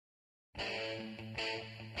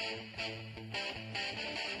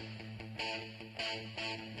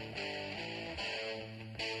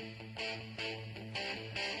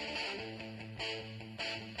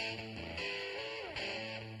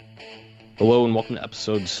Hello and welcome to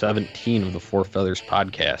episode 17 of the Four Feathers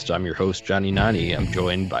podcast. I'm your host, Johnny Nani. I'm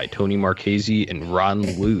joined by Tony Marchese and Ron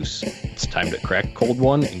Luce. It's time to crack a cold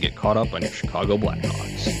one and get caught up on your Chicago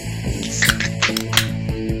Blackhawks.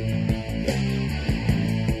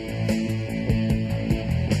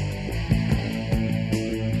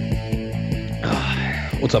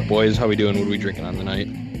 What's up, boys? How we doing? What are we drinking on tonight?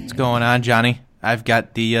 What's going on, Johnny? I've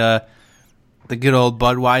got the good old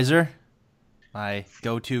Budweiser, my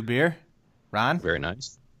go-to beer. Ron? Very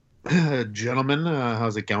nice. Gentlemen,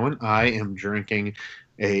 how's it going? I am drinking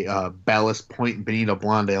a Ballast Point Benito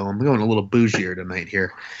Blonde Ale. I'm going a little bougier tonight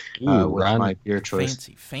here with Ron, my beer choice.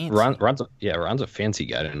 Fancy. Ron's a fancy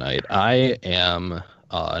guy tonight. I am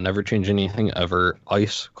never change anything ever.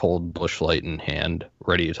 Ice cold Busch Light in hand,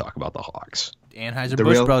 ready to talk about the Hawks.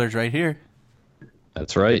 Anheuser-Busch Brothers right here.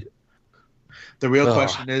 That's right. The real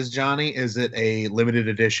question is, Johnny, is it a limited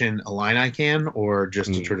edition Illini can or just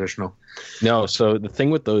a traditional? No, so the thing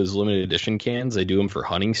with those limited edition cans, they do them for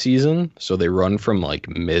hunting season. So they run from like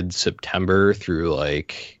mid-September through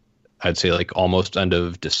I'd say almost end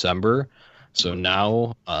of December. So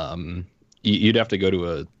now you'd have to go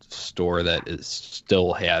to a store that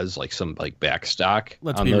still has some back stock.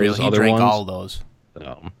 Let's on be those real, he other drank ones. all those.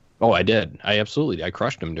 Oh, I did. I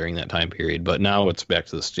crushed them during that time period. But now it's back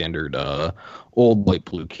to the standard old light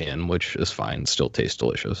blue can, which is fine. Still tastes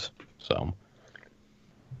delicious. So,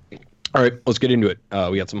 all right, let's get into it.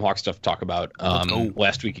 We got some Hawk stuff to talk about.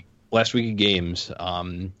 Last week of games.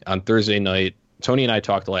 On Thursday night, Tony and I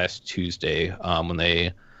talked last Tuesday when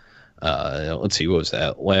they. Let's see, what was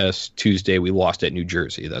that? Last Tuesday we lost at New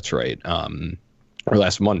Jersey. That's right. Or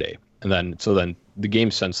last Monday. And then the game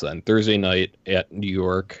since then, Thursday night at New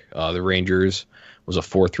York, the Rangers was a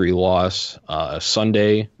 4-3 loss.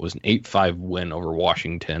 Sunday was an 8-5 win over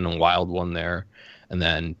Washington, a wild one there. And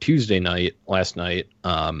then Tuesday night, last night,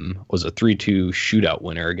 was a 3-2 shootout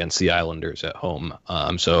winner against the Islanders at home.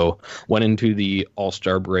 So went into the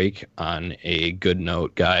All-Star break on a good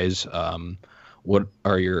note, guys. What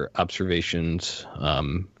are your observations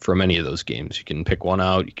from any of those games? You can pick one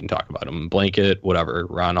out. You can talk about them, blanket, whatever.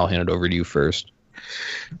 Ron, I'll hand it over to you first.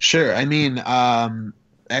 Sure. I mean,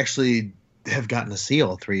 actually have gotten to see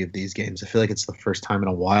all three of these games. I feel like it's the first time in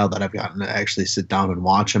a while that I've gotten to actually sit down and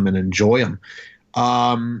watch them and enjoy them.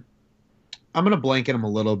 I'm going to blanket them a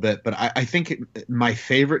little bit, but I think my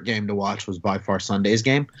favorite game to watch was by far Sunday's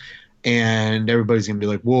game. And everybody's going to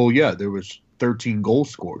be like, well, yeah, there was 13 goals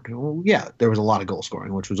scored. Well, yeah, there was a lot of goal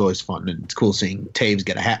scoring, which was always fun. And it's cool seeing Taves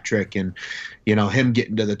get a hat trick and, him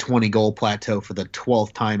getting to the 20 goal plateau for the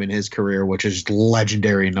 12th time in his career, which is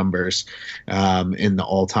legendary numbers in the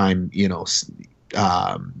all time,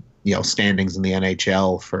 standings in the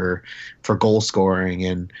NHL for goal scoring.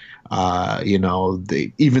 And,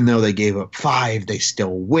 even though they gave up 5, they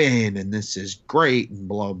still win. And this is great and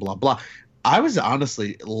blah, blah, blah. I was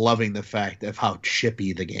honestly loving the fact of how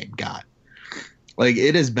chippy the game got.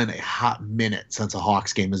 It has been a hot minute since a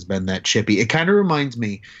Hawks game has been that chippy. It kind of reminds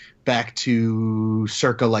me back to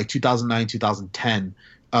circa 2009, 2010,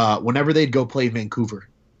 whenever they'd go play Vancouver.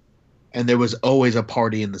 And there was always a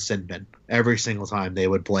party in the sin bin every single time they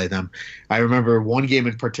would play them. I remember one game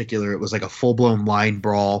in particular, it was like a full-blown line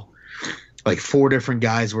brawl. 4 different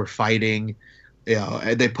guys were fighting.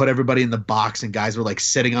 They put everybody in the box and guys were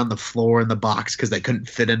sitting on the floor in the box because they couldn't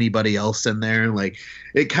fit anybody else in there.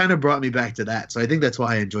 It kind of brought me back to that. So I think that's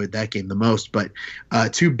why I enjoyed that game the most. But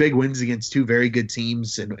 2 big wins against 2 very good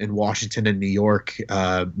teams in Washington and New York.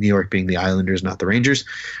 New York being the Islanders, not the Rangers.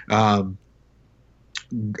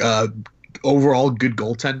 Overall, good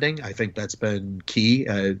goaltending. I think that's been key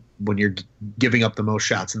when you're giving up the most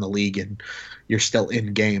shots in the league and you're still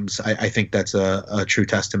in games. I think that's a true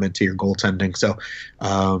testament to your goaltending. So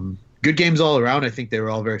good games all around. I think they were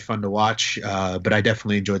all very fun to watch, but I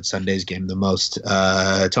definitely enjoyed Sunday's game the most.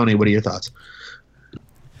 Tony, what are your thoughts?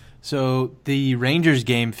 So the Rangers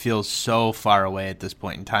game feels so far away at this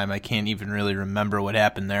point in time. I can't even really remember what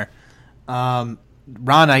happened there. Ron,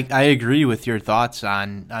 I agree with your thoughts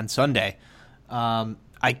on Sunday.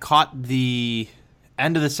 I caught the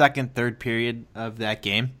end of the second, third period of that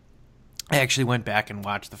game. I actually went back and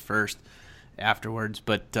watched the first afterwards,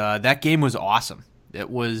 but that game was awesome. It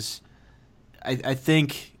was, I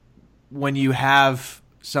think, when you have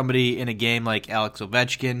somebody in a game like Alex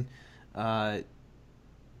Ovechkin and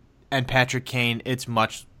Patrick Kane, it's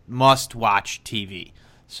must-watch TV.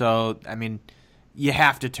 So, I mean, you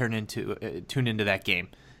have to tune into that game.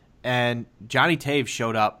 and Johnny Taves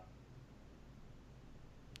showed up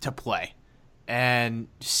to play. And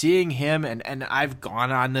seeing him, and I've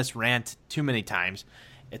gone on this rant too many times,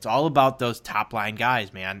 it's all about those top-line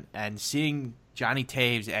guys, man. And seeing Johnny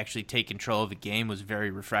Taves actually take control of the game was very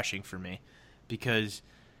refreshing for me because,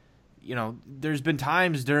 you know, there's been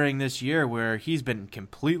times during this year where he's been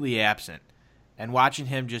completely absent. And watching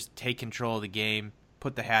him just take control of the game,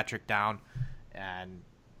 put the hat trick down, and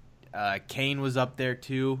Kane was up there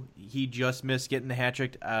too. He just missed getting the hat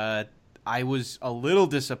trick. I was a little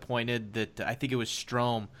disappointed that I think it was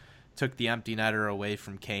Strome took the empty netter away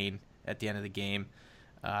from Kane at the end of the game.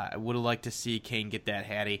 I would have liked to see Kane get that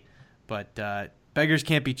hattie, but beggars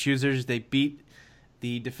can't be choosers. They beat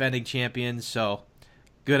the defending champions, so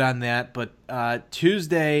good on that. But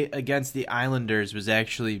Tuesday against the Islanders was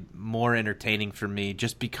actually more entertaining for me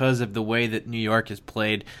just because of the way that New York has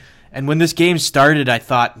played. And when this game started, I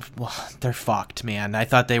thought, well, they're fucked, man. I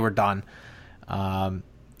thought they were done.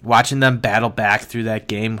 Watching them battle back through that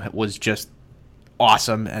game was just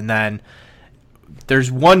awesome. And then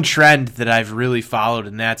there's one trend that I've really followed,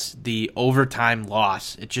 and that's the overtime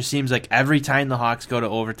loss. It just seems like every time the Hawks go to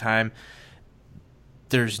overtime,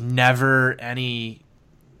 there's never any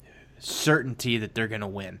certainty that they're going to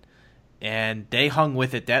win. And they hung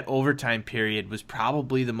with it. That overtime period was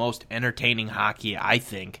probably the most entertaining hockey, I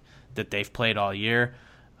think, that they've played all year.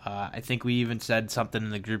 I think we even said something in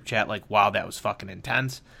the group chat like, wow, that was fucking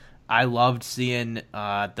intense. I loved seeing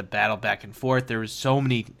the battle back and forth. There was so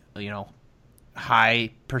many,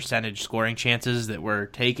 high percentage scoring chances that were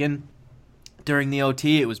taken during the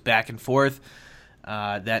OT. It was back and forth.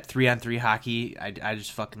 That 3-on-3 hockey, I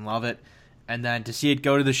just fucking love it. And then to see it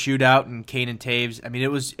go to the shootout and Kane and Taves, I mean, it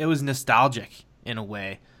was nostalgic in a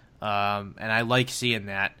way. And I like seeing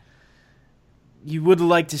that. You would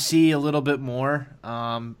like to see a little bit more,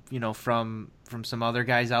 from some other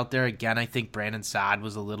guys out there. Again, I think Brandon Saad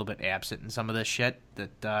was a little bit absent in some of this shit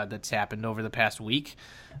that's happened over the past week.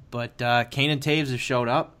 But Kane and Taves have showed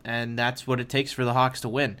up, and that's what it takes for the Hawks to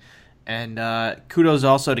win. And kudos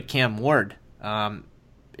also to Cam Ward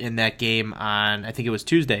in that game on, I think it was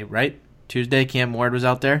Tuesday, right? Tuesday, Cam Ward was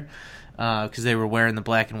out there because they were wearing the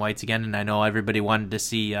black and whites again, and I know everybody wanted to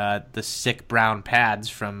see the sick brown pads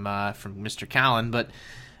from Mr. Callan, but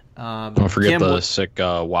don't forget the sick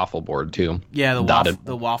waffle board too. Yeah,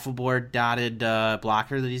 the waffle board dotted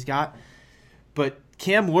blocker that he's got. But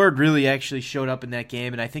Cam Ward really actually showed up in that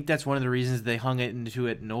game, and I think that's one of the reasons they hung it into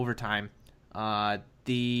it in overtime.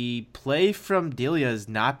 The play from Delia has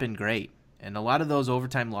not been great, and a lot of those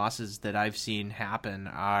overtime losses that I've seen happen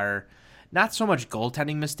are not so much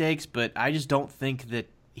goaltending mistakes, but I just don't think that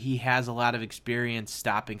he has a lot of experience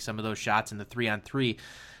stopping some of those shots in the 3-on-3,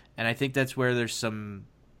 and I think that's where there's some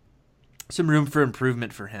room for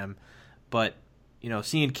improvement for him. But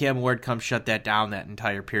seeing Cam Ward come shut that down that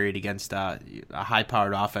entire period against a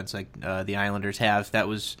high-powered offense like the Islanders have, that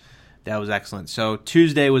was excellent. So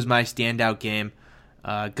Tuesday was my standout game.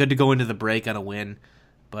 Good to go into the break on a win,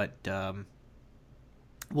 but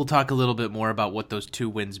we'll talk a little bit more about what those two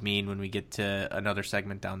wins mean when we get to another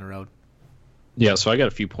segment down the road. Yeah, so I got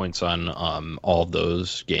a few points on all of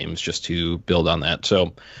those games just to build on that.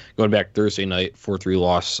 So going back Thursday night, 4-3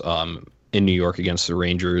 loss in New York against the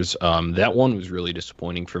Rangers. That one was really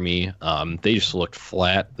disappointing for me. They just looked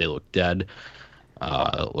flat. They looked dead.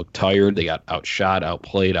 Looked tired. They got outshot,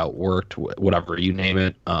 outplayed, outworked, whatever, you name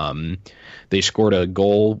it. They scored a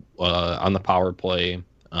goal on the power play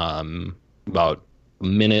about a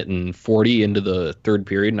minute and 40 into the third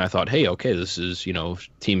period, and I thought, hey, okay, this is,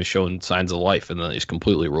 team is showing signs of life, and then they just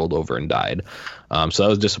completely rolled over and died. So that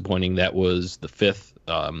was disappointing. That was the fifth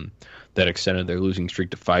that extended their losing streak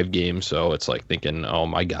to 5 games, so it's like thinking, oh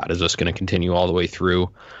my God, is this going to continue all the way through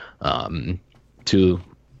to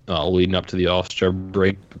leading up to the All-Star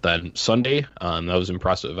break? But then Sunday, that was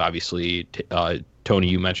impressive. Obviously, Tony,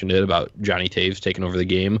 you mentioned it about Johnny Taves taking over the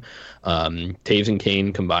game. Taves and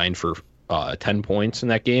Kane combined for 10 points in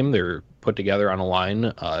that game. They're put together on a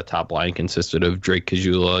line. Top line consisted of Drake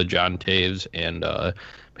Caggiula, John Taves, and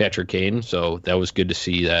Patrick Kane. So that was good to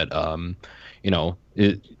see that,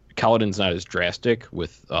 Kaladin's not as drastic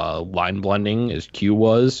with line blending as Q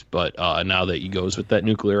was, but now that he goes with that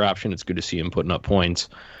nuclear option, it's good to see him putting up points.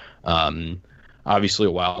 Obviously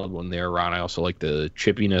a wild one there, Ron. I also like the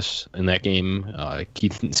chippiness in that game.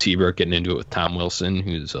 Keith Seabrook getting into it with Tom Wilson,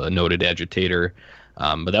 who's a noted agitator.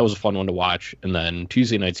 But that was a fun one to watch. And then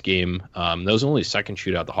Tuesday night's game, that was only the second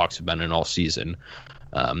shootout the Hawks have been in all season.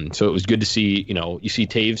 So it was good to see, you see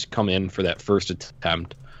Taves come in for that first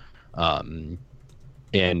attempt.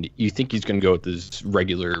 And you think he's going to go with this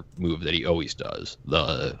regular move that he always does,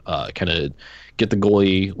 the kind of get the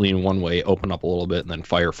goalie lean one way, open up a little bit, and then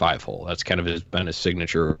fire 5-hole. That's kind of been his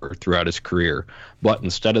signature throughout his career. But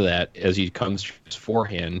instead of that, as he comes to his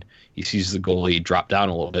forehand, he sees the goalie drop down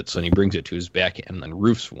a little bit, so then he brings it to his backhand and then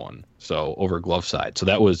roofs one, so over glove side. So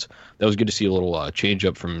that was good to see a little change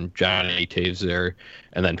up from Johnny Toews there.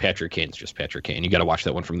 And then Patrick Kane's just Patrick Kane. You got to watch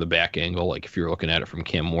that one from the back angle, like if you're looking at it from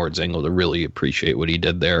Cam Ward's angle, to really appreciate what he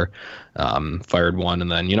did there. Fired one, and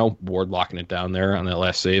then Ward locking it down there on that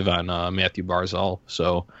last save on Matthew Barzal.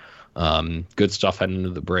 So good stuff heading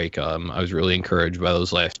into the break. I was really encouraged by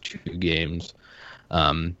those last 2 games.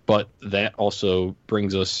 But that also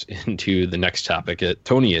brings us into the next topic that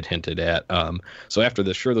Tony had hinted at. So after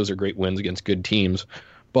this, sure, those are great wins against good teams.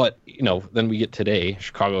 But, then we get today,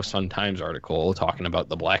 Chicago Sun-Times article talking about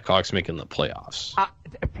the Blackhawks making the playoffs.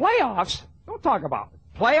 Playoffs? Don't talk about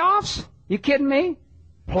it. Playoffs? You kidding me?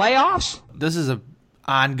 Playoffs? This is a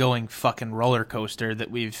ongoing fucking roller coaster that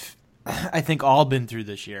we've, I think, all been through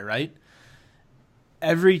this year, right?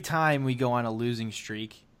 Every time we go on a losing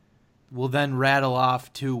streak, we'll then rattle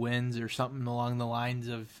off 2 wins or something along the lines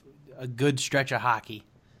of a good stretch of hockey.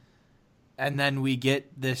 And then we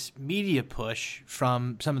get this media push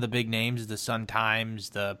from some of the big names, the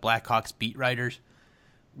Sun-Times, the Blackhawks beat writers,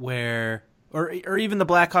 or even the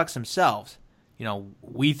Blackhawks themselves.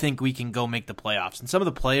 We think we can go make the playoffs. And some of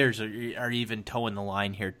the players are even towing the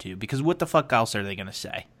line here too, because what the fuck else are they going to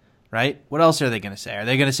say, right? What else are they going to say? Are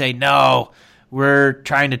they going to say, no, we're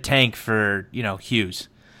trying to tank for, Hughes?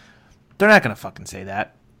 They're not going to fucking say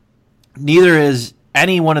that. Neither is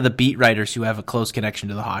any one of the beat writers who have a close connection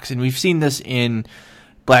to the Hawks. And we've seen this in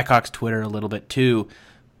Blackhawks Twitter a little bit too,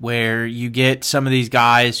 where you get some of these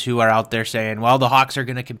guys who are out there saying, well, the Hawks are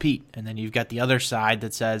going to compete. And then you've got the other side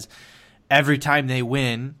that says every time they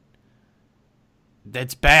win,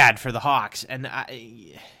 that's bad for the Hawks. And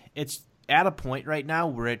it's at a point right now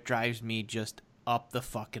where it drives me just up the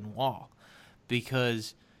fucking wall,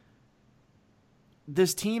 because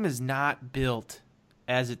this team is not built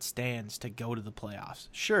as it stands to go to the playoffs.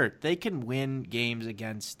 Sure, they can win games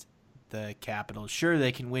against the Capitals. Sure,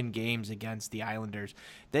 they can win games against the Islanders.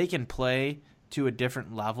 They can play to a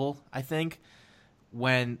different level, I think,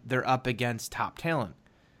 when they're up against top talent.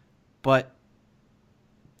 But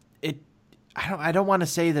I don't want to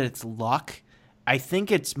say that it's luck. I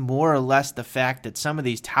think it's more or less the fact that some of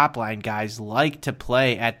these top line guys like to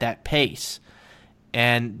play at that pace,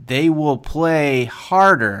 and they will play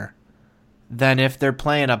harder than if they're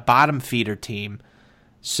playing a bottom feeder team,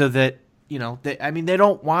 so that, they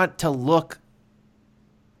don't want to look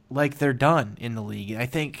like they're done in the league. I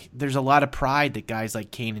think there's a lot of pride that guys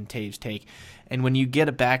like Kane and Toews take. And when you get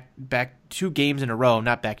a back 2 games in a row,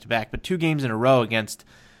 not back to back, but 2 games in a row against,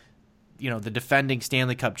 the defending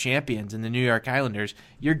Stanley Cup champions and the New York Islanders,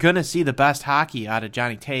 you're going to see the best hockey out of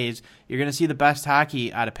Johnny Toews. You're going to see the best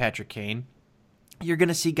hockey out of Patrick Kane. You're going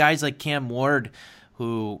to see guys like Cam Ward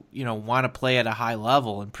who, want to play at a high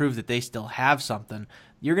level and prove that they still have something.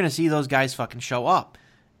 You're going to see those guys fucking show up.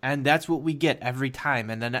 And that's what we get every time.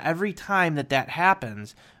 And then every time that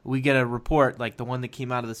happens, we get a report like the one that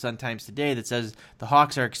came out of the Sun-Times today that says the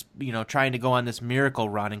Hawks are, trying to go on this miracle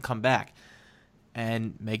run and come back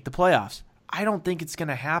and make the playoffs. I don't think it's going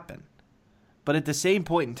to happen. But at the same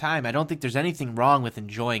point in time, I don't think there's anything wrong with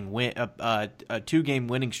enjoying a 2-game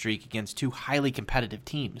winning streak against 2 highly competitive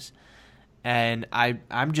teams. And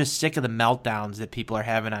I'm just sick of the meltdowns that people are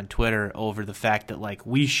having on Twitter over the fact that, like,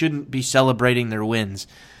 we shouldn't be celebrating their wins,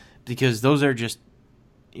 because those are just,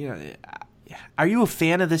 are you a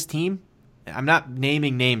fan of this team? I'm not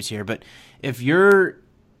naming names here, but if you're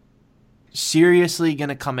seriously going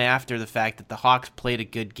to come after the fact that the Hawks played a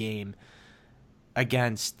good game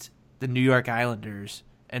against the New York Islanders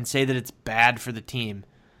and say that it's bad for the team,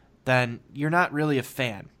 then you're not really a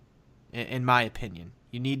fan, in my opinion.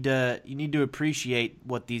 You need to appreciate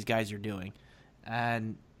what these guys are doing.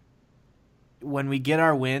 And when we get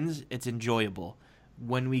our wins, it's enjoyable.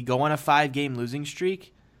 When we go on a 5-game losing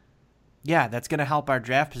streak, yeah, that's going to help our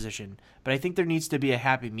draft position. But I think there needs to be a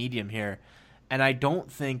happy medium here. And I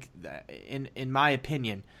don't think, in my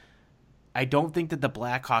opinion, I don't think that the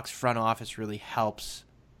Blackhawks front office really helps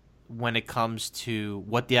when it comes to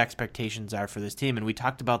what the expectations are for this team. And we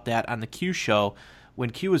talked about that on the Q show when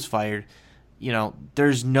Q was fired.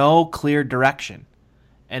 There's no clear direction.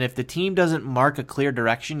 And if the team doesn't mark a clear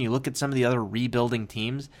direction, you look at some of the other rebuilding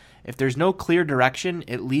teams, if there's no clear direction,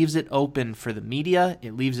 it leaves it open for the media,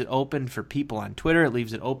 it leaves it open for people on Twitter, it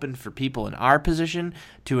leaves it open for people in our position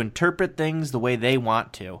to interpret things the way they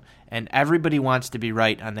want to. And everybody wants to be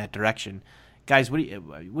right on that direction. Guys, what do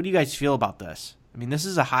you guys feel about this? I mean, this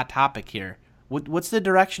is a hot topic here. What's the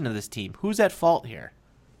direction of this team? Who's at fault here?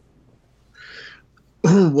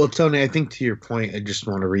 Well, Tony, I think to your point, I just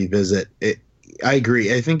want to revisit it. I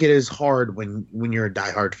agree. I think it is hard when you're a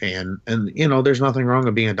diehard fan, and there's nothing wrong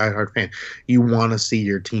with being a diehard fan. You want to see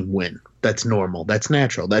your team win. That's normal. That's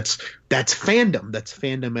natural. That's fandom. That's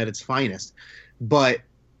fandom at its finest. But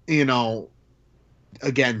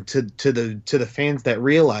again, to the fans that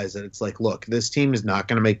realize it, it's like, look, this team is not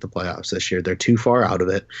going to make the playoffs this year. They're too far out of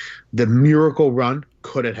it. The miracle run,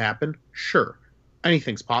 could it happen? Sure.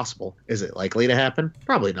 Anything's possible. Is it likely to happen?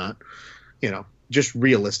 Probably not. Just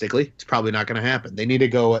realistically, it's probably not going to happen. They need to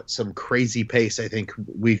go at some crazy pace. I think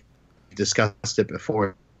we've discussed it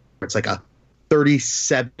before. It's like a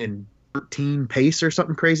 37-13 pace or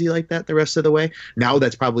something crazy like that the rest of the way. Now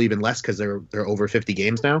that's probably even less because they're over 50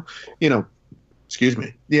 games now. Excuse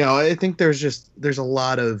me. I think there's a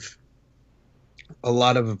lot of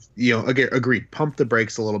agreed. Pump the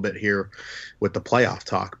brakes a little bit here with the playoff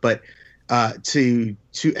talk, but to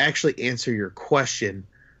actually answer your question,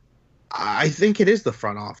 I think it is the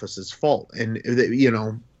front office's fault. And,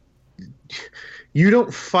 you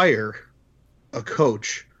don't fire a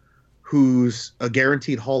coach who's a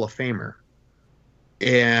guaranteed Hall of Famer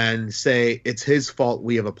and say it's his fault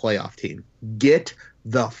we have a playoff team. Get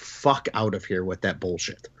the fuck out of here with that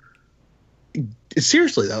bullshit.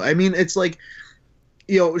 Seriously, though. I mean, it's like,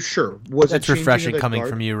 sure. That's refreshing coming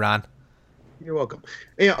from you, Ron. You're welcome.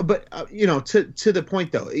 But, to the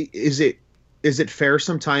point, though, is it fair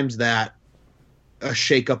sometimes that a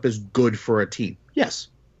shakeup is good for a team? Yes,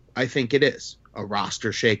 I think it is. A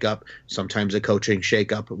roster shakeup, sometimes a coaching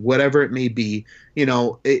shakeup, whatever it may be.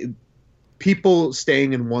 People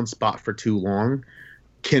staying in one spot for too long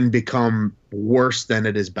can become worse than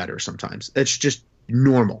it is better sometimes. It's just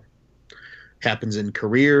normal. Happens in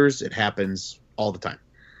careers. It happens all the time.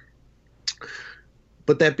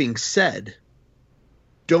 But that being said,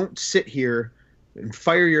 don't sit here and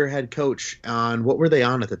fire your head coach on, what were they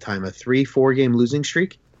on at the time, a 3-4 game losing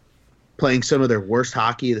streak, playing some of their worst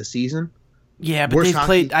hockey of the season. Yeah, but they've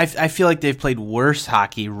played. I feel like they've played worse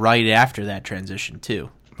hockey right after that transition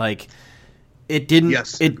too. Like, it didn't.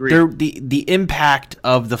 Yes, the impact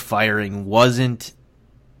of the firing wasn't.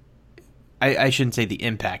 I shouldn't say the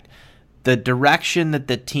impact. The direction that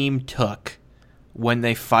the team took when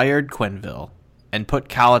they fired Quenneville and put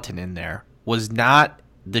Colliton in there was not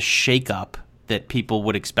the shakeup that people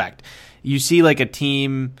would expect. You see, like, a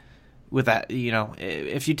team with that,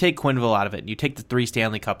 if you take Quenneville out of it, you take the 3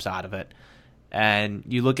 Stanley Cups out of it, and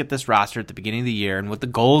you look at this roster at the beginning of the year and what the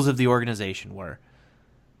goals of the organization were,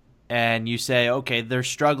 and you say, okay, they're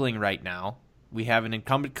struggling right now. We have an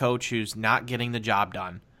incumbent coach who's not getting the job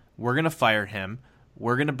done. We're going to fire him.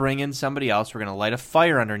 We're going to bring in somebody else. We're going to light a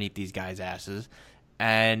fire underneath these guys' asses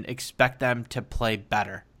and expect them to play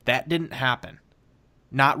better. That didn't happen.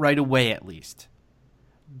 Not right away, at least.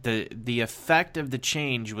 The effect of the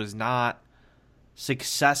change was not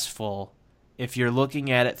successful if you're looking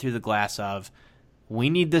at it through the glass of, we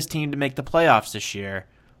need this team to make the playoffs this year.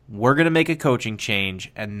 We're going to make a coaching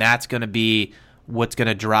change, and that's going to be what's going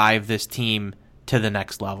to drive this team to the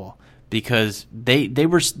next level. Because they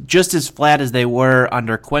were just as flat as they were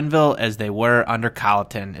under Quenneville as they were under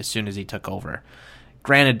Colliton as soon as he took over.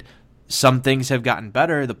 Granted, some things have gotten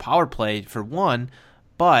better, the power play for one,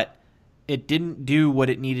 but it didn't do what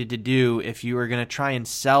it needed to do if you were going to try and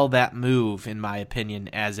sell that move, in my opinion,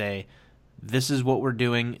 as this is what we're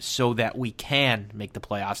doing so that we can make the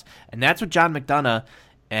playoffs. And that's what John McDonough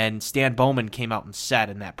and Stan Bowman came out and said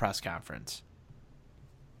in that press conference.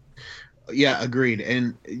 Yeah, agreed.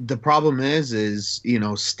 And the problem is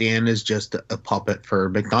Stan is just a puppet for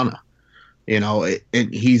McDonough.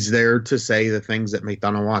 And he's there to say the things that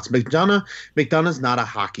McDonough wants. McDonough's not a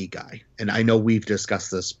hockey guy. And I know we've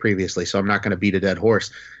discussed this previously, so I'm not going to beat a dead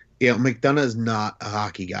horse. McDonough is not a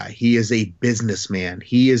hockey guy. He is a businessman.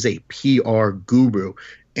 He is a PR guru,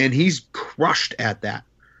 and he's crushed at that.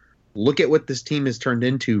 Look at what this team has turned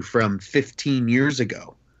into from 15 years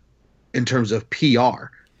ago in terms of PR.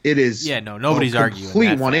 It is nobody's arguing that.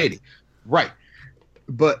 Complete 180. Fact. Right.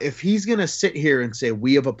 But if he's going to sit here and say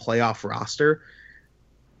we have a playoff roster,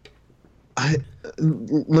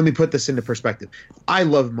 let me put this into perspective. I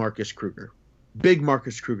love Marcus Kruger. Big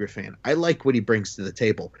Marcus Kruger fan. I like what he brings to the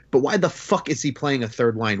table. But why the fuck is he playing a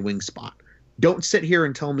third-line wing spot? Don't sit here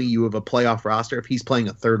and tell me you have a playoff roster if he's playing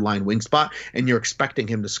a third-line wing spot and you're expecting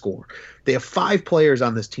him to score. They have 5 players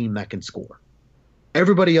on this team that can score.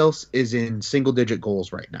 Everybody else is in single-digit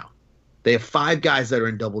goals right now. They have 5 guys that are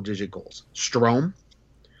in double-digit goals. Strome,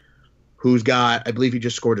 who's got, I believe he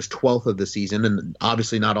just scored his 12th of the season, and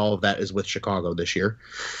obviously not all of that is with Chicago this year.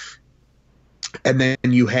 And then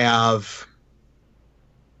you have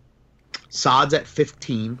Sod's at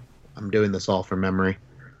 15. I'm doing this all from memory.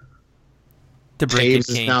 Taves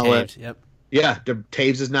is now Taves. Yep. Yeah,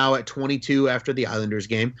 Taves is now at 22 after the Islanders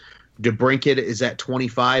game. DeBrincat is at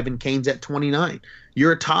 25 and Kane's at 29.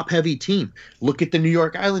 You're a top-heavy team. Look at the New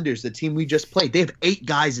York Islanders, the team we just played. They have 8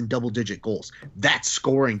 guys in double-digit goals. That's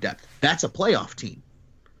scoring depth. That's a playoff team.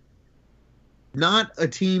 Not a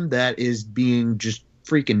team that is being just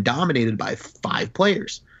freaking dominated by 5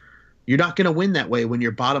 players. You're not going to win that way when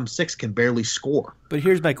your bottom 6 can barely score. But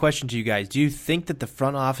here's my question to you guys. Do you think that the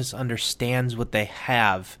front office understands what they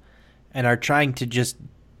have and are trying to just,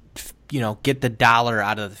 get the dollar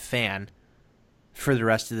out of the fan for the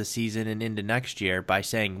rest of the season and into next year by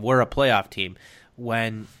saying we're a playoff team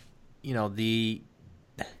when, it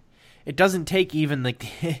doesn't take even like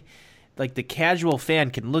the casual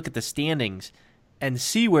fan can look at the standings and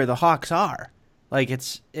see where the Hawks are. Like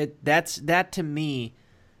that to me,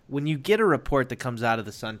 when you get a report that comes out of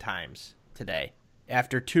the Sun-Times today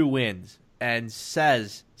after 2 wins and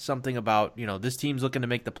says something about, this team's looking to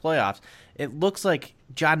make the playoffs, it looks like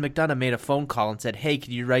John McDonough made a phone call and said, hey,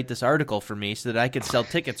 can you write this article for me so that I could sell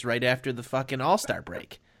tickets right after the fucking All-Star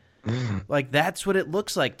break? Like, that's what it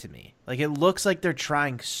looks like to me. Like, it looks like they're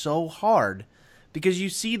trying so hard because you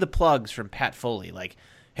see the plugs from Pat Foley, like,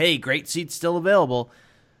 hey, great seats still available.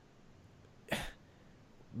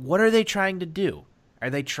 What are they trying to do? Are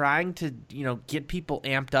they trying to, get people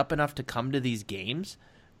amped up enough to come to these games?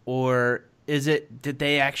 Or did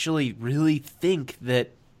they actually really think that,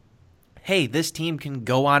 hey, this team can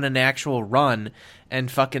go on an actual run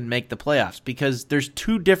and fucking make the playoffs? Because there's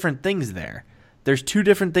 2 different things there. There's 2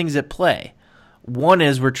 different things at play. One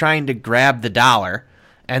is we're trying to grab the dollar,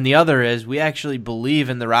 and the other is we actually believe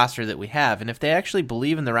in the roster that we have. And if they actually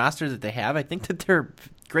believe in the roster that they have, I think that they're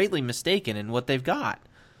greatly mistaken in what they've got.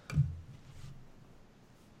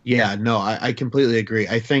 Yeah, no, I completely agree.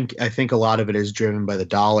 I think a lot of it is driven by the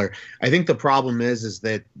dollar. I think the problem is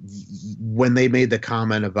that when they made the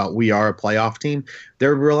comment about we are a playoff team,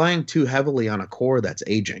 they're relying too heavily on a core that's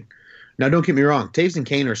aging. Now, don't get me wrong. Taves and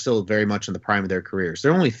Kane are still very much in the prime of their careers.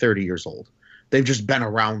 They're only 30 years old. They've just been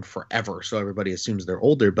around forever, so everybody assumes they're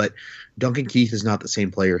older. But Duncan Keith is not the same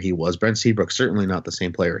player he was. Brent Seabrook's certainly not the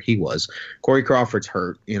same player he was. Corey Crawford's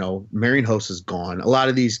hurt. Marion Hossa is gone. A lot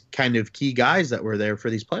of these kind of key guys that were there for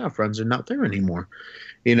these playoff runs are not there anymore.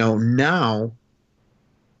 Now,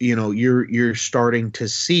 you're starting to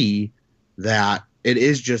see that it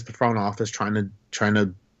is just the front office trying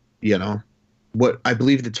to, what I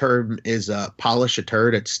believe the term is polish a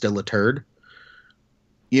turd. It's still a turd.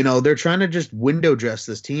 They're trying to just window dress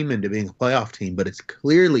this team into being a playoff team, but it's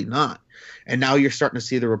clearly not. And now you're starting to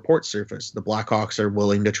see the reports surface. The Blackhawks are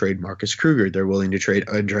willing to trade Marcus Kruger. They're willing to trade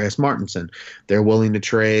Andreas Martinson. They're willing to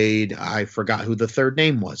trade, I forgot who the third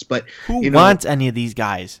name was. But who wants any of these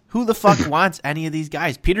guys? Who the fuck wants any of these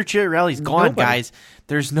guys? Peter Chiarelli's gone, nobody. Guys.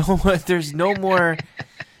 There's no more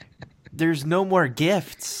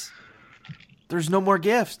gifts. There's no more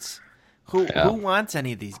gifts. Who wants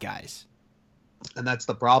any of these guys? And that's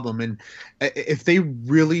the problem. And if they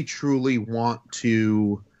really, truly want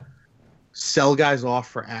to sell guys off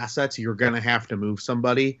for assets, you're going to have to move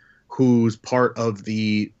somebody who's part of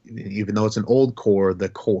the, even though it's an old core, the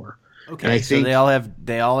core. Okay, and I think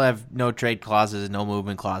they all have no trade clauses, no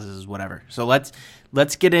movement clauses, whatever. So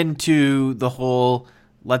let's get into the whole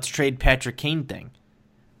let's trade Patrick Kane thing.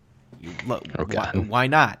 Okay. Why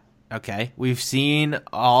not? Okay, we've seen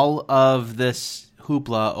all of this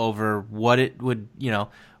hoopla over what it would,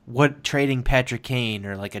 what trading Patrick Kane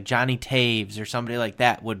or like a Johnny Taves or somebody like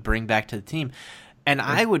that would bring back to the team. And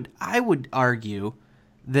I would argue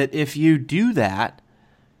that if you do that,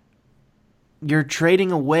 you're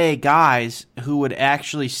trading away guys who would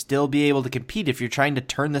actually still be able to compete if you're trying to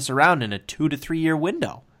turn this around in a 2 to 3 year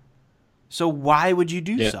window. So why would you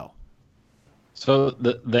do so? So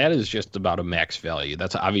that is just about a max value.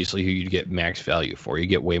 That's obviously who you'd get max value for. You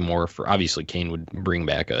get way more for. Obviously, Kane would bring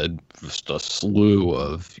back just a slew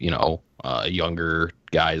of younger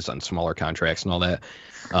guys on smaller contracts and all that.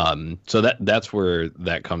 So that's where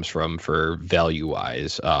that comes from for value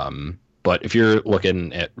wise. But if you're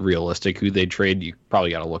looking at realistic who they trade, you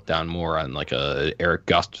probably got to look down more on like a Eric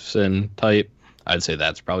Gustafsson type. I'd say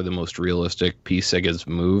that's probably the most realistic piece that gets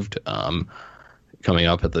moved coming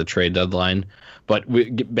up at the trade deadline. But we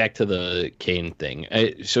get back to the Kane thing.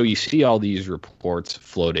 So you see all these reports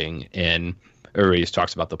floating, and everybody just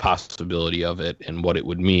talks about the possibility of it and what it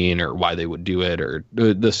would mean or why they would do it or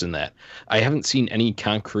this and that. I haven't seen any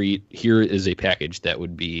concrete, here is a package that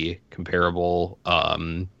would be comparable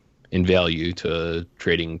in value to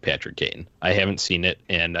trading Patrick Kane. I haven't seen it,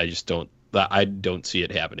 and I just don't I don't see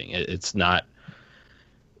it happening. It's not.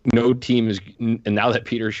 No team is, and now that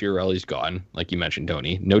Peter Chiarelli's gone, like you mentioned,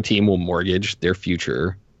 Tony, no team will mortgage their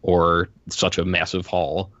future or such a massive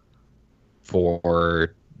haul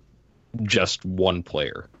for just one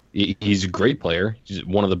player. He's a great player. He's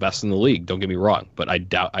one of the best in the league. Don't get me wrong, but I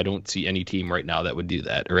don't see any team right now that would do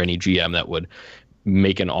that, or any GM that would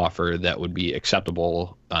make an offer that would be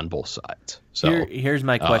acceptable on both sides. So here's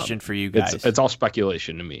my question for you guys. It's all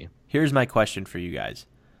speculation to me. Here's my question for you guys.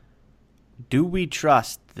 Do we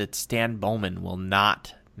trust that Stan Bowman will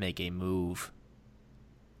not make a move,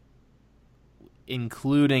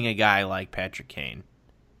 including a guy like Patrick Kane,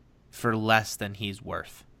 for less than he's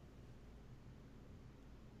worth?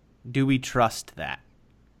 Do we trust that?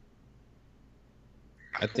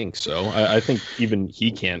 I think so. I think even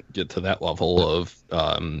he can't get to that level of,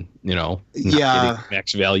 not getting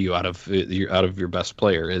max value out of your best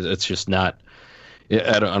player. It's just not.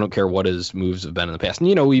 I don't care what his moves have been in the past.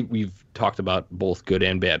 And, we've talked about both good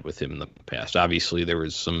and bad with him in the past. Obviously, there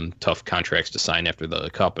was some tough contracts to sign after the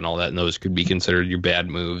Cup and all that, and those could be considered your bad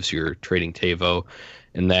moves. You're trading Tavo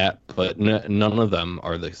and that, but none of them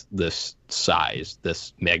are this size,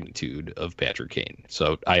 this magnitude of Patrick Kane.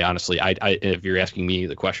 So I honestly, if you're asking me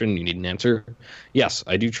the question, you need an answer. Yes,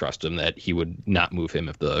 I do trust him that he would not move him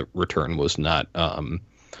if the return was not,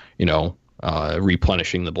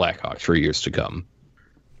 replenishing the Blackhawks for years to come.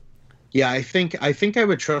 Yeah, I think I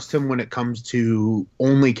would trust him when it comes to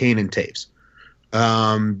only Kane and Taves.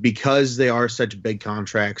 Because they are such big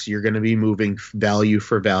contracts, you're going to be moving value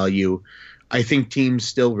for value. I think teams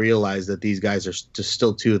still realize that these guys are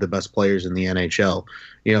still two of the best players in the NHL.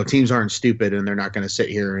 Teams aren't stupid, and they're not going to sit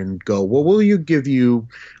here and go, well, will you give you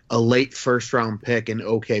a late first-round pick, an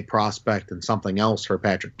okay prospect, and something else for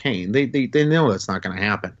Patrick Kane? They know that's not going to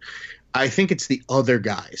happen. I think it's the other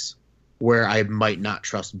guys where I might not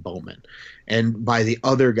trust Bowman. And by the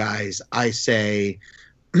other guys, I say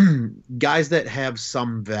guys that have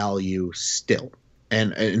some value still.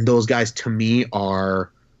 And those guys to me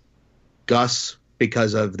are Gus,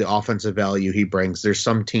 because of the offensive value he brings. There's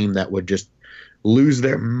some team that would just lose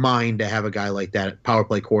their mind to have a guy like that, power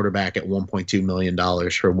play quarterback, at $1.2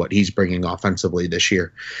 million for what he's bringing offensively this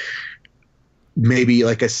year. Maybe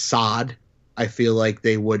like a Saad, I feel like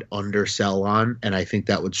they would undersell on, and I think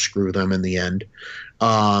that would screw them in the end.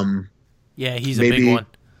 Yeah, he's a big one.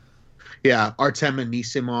 Yeah, Artem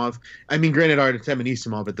Anisimov. I mean, granted, Artem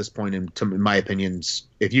Anisimov at this point, in my opinion,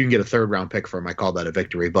 if you can get a third-round pick for him, I call that a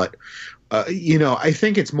victory. But, I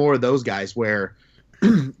think it's more of those guys where,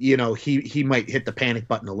 he might hit the panic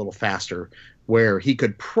button a little faster, where he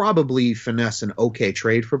could probably finesse an okay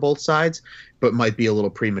trade for both sides, but might be a little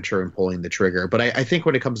premature in pulling the trigger. But I think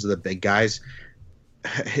when it comes to the big guys,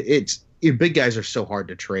 big guys are so hard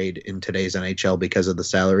to trade in today's NHL because of the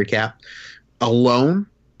salary cap alone,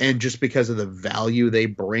 and just because of the value they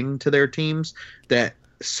bring to their teams, that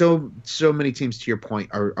so many teams, to your point,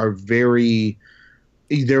 are very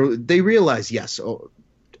they realize, yes.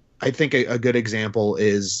 I think a good example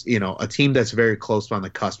is, a team that's very close on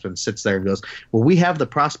the cusp and sits there and goes, well, we have the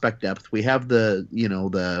prospect depth, we have the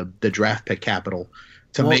draft pick capital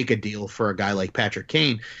to make a deal for a guy like Patrick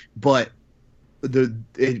Kane, but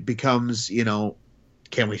it becomes,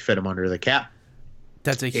 can we fit him under the cap?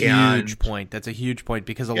 That's a huge point. That's a huge point,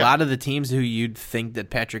 because a lot of the teams who you'd think that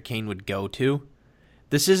Patrick Kane would go to,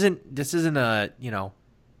 this isn't a,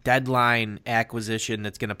 deadline acquisition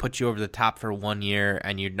that's going to put you over the top for 1 year,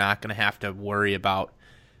 and you're not going to have to worry about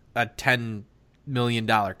a $10 million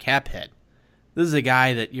cap hit. This is a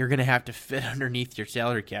guy that you're going to have to fit underneath your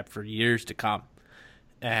salary cap for years to come.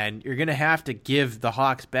 And you're going to have to give the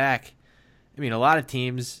Hawks back. I mean, a lot of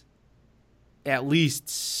teams, at least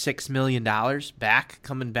 $6 million back,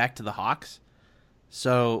 coming back to the Hawks.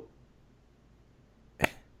 So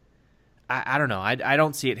I don't know. I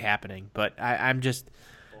don't see it happening, but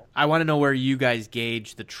I want to know where you guys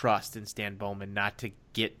gauge the trust in Stan Bowman not to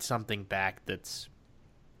get something back that's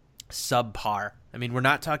subpar. I mean, we're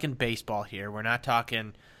not talking baseball here. We're not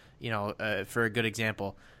talking, for a good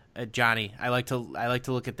example, Johnny. I like to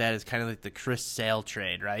look at that as kind of like the Chris Sale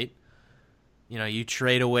trade, right? You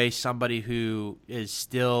trade away somebody who is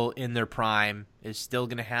still in their prime, is still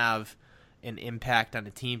going to have an impact on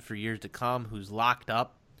the team for years to come, who's locked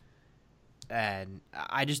up. And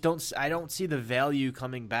I don't see the value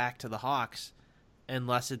coming back to the Hawks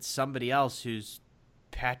unless it's somebody else who's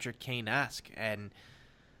Patrick Kane-esque and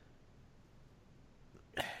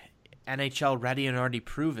NHL ready and already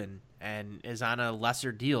proven and is on a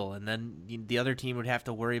lesser deal. And then the other team would have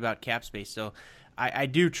to worry about cap space. So I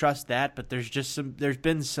do trust that, but there's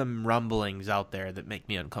been some rumblings out there that make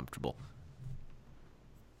me uncomfortable.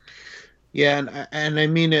 Yeah, and I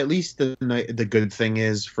mean, at least the good thing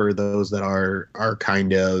is for those that are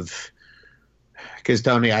kind of, because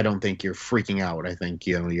Tony, I don't think you're freaking out. I think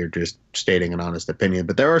you're just stating an honest opinion.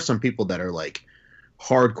 But there are some people that are like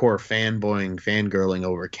hardcore fanboying, fangirling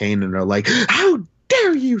over Kane, and are like, "How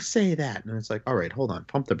dare you say that?" And it's like, all right, hold on,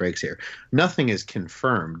 pump the brakes here. Nothing is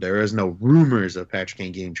confirmed. There is no rumors of Patrick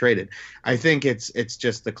Kane getting traded. I think it's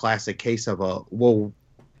just the classic case of a, well,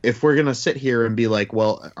 if we're gonna sit here and be like,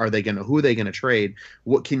 well, who are they gonna trade?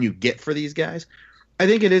 What can you get for these guys? I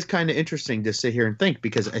think it is kind of interesting to sit here and think,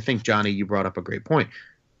 because I think, Johnny, you brought up a great point.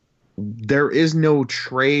 There is no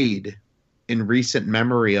trade in recent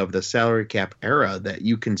memory of the salary cap era that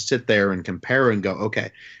you can sit there and compare and go,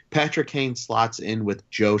 okay, Patrick Kane slots in with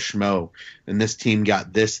Joe Schmo, and this team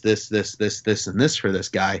got this, and this for this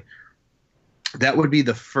guy. That would be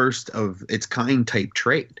the first of its kind type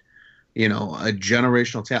trade. A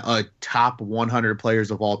generational talent, a top 100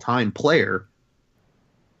 players of all time player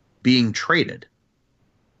being traded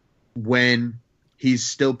when he's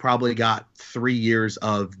still probably got 3 years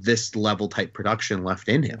of this level type production left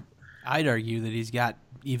in him. I'd argue that he's got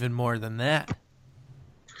even more than that.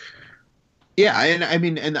 Yeah, and I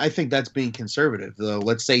mean, and I think that's being conservative, though.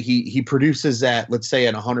 Let's say he produces at, let's say,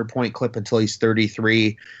 at a 100-point clip until he's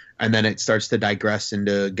 33, and then it starts to digress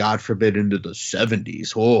into, God forbid, into the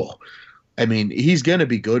 70s. Oh, I mean, he's going to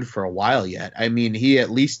be good for a while yet. I mean, he at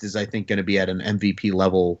least is, I think, going to be at an MVP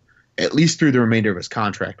level at least through the remainder of his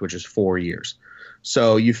contract, which is 4 years.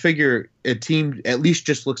 So you figure a team at least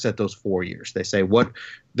just looks at those 4 years. They say,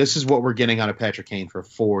 this is what we're getting out of Patrick Kane for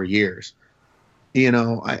 4 years.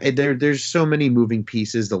 There's so many moving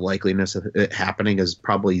pieces. The likeliness of it happening is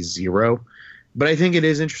probably zero. But I think it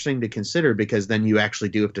is interesting to consider, because then you actually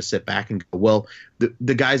do have to sit back and go, well,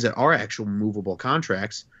 the guys that are actual movable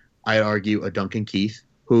contracts, I argue a Duncan Keith,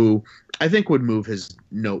 who I think would move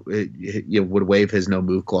would waive his no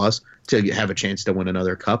move clause to have a chance to win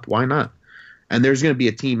another cup. Why not? And there's going to be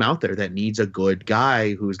a team out there that needs a good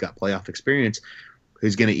guy who's got playoff experience,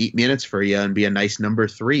 who's going to eat minutes for you and be a nice number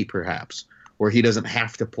 3, perhaps, where he doesn't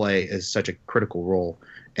have to play as such a critical role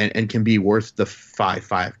and can be worth the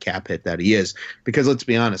 5-5 cap hit that he is. Because let's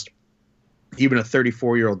be honest, even a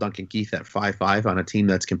 34-year-old Duncan Keith at 5-5 on a team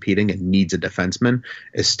that's competing and needs a defenseman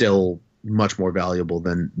is still much more valuable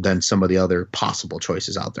than some of the other possible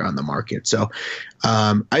choices out there on the market. So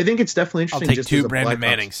I think it's definitely interesting. I'll take 2 Brandon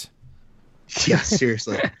Mannings. Yeah,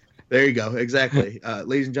 seriously. There you go. Exactly.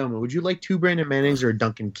 Ladies and gentlemen, would you like 2 Brandon Mannings or a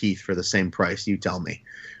Duncan Keith for the same price? You tell me.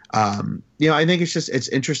 I think it's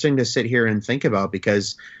interesting to sit here and think about,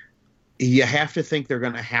 because you have to think they're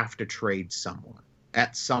going to have to trade someone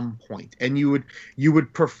at some point, and you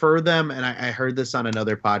would prefer them. And I heard this on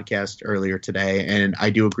another podcast earlier today, and I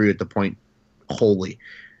do agree with the point wholly.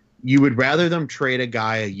 You would rather them trade a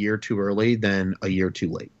guy a year too early than a year too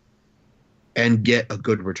late and get a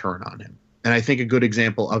good return on him. And I think a good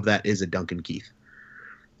example of that is a Duncan Keith.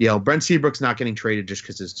 Brent Seabrook's not getting traded just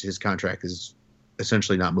because his contract is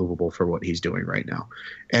essentially not movable for what he's doing right now.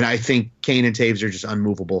 And I think Kane and Taves are just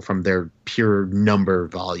unmovable from their pure number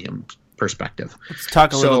volume perspective. Let's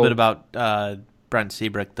talk a little bit about Brent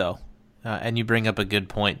Seabrook, though. And you bring up a good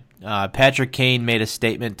point. Patrick Kane made a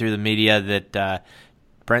statement through the media that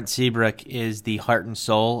Brent Seabrook is the heart and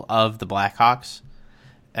soul of the Blackhawks.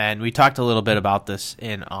 And we talked a little bit about this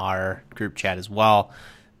in our group chat as well,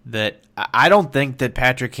 that I don't think that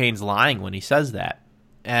Patrick Kane's lying when he says that.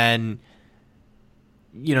 And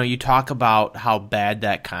you talk about how bad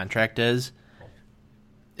that contract is,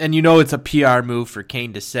 and it's a PR move for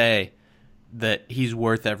Kane to say that he's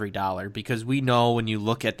worth every dollar, because we know when you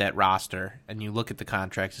look at that roster and you look at the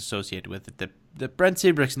contracts associated with it, that Brent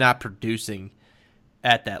Seabrook's not producing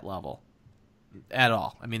at that level at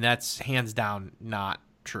all. I mean, that's hands down not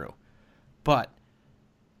true. But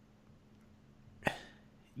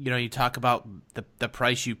you talk about the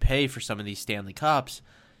price you pay for some of these Stanley Cups.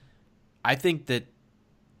 I think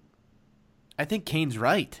Kane's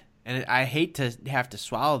right, and I hate to have to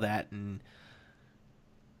swallow that and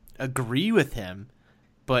agree with him.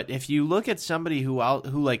 But if you look at somebody who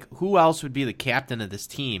else would be the captain of this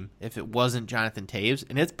team if it wasn't Jonathan Taves,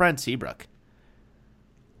 and it's Brent Seabrook.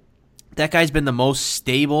 That guy's been the most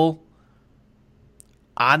stable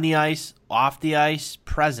on the ice, off the ice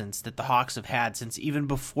presence that the Hawks have had since even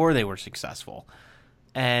before they were successful.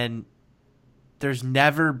 And there's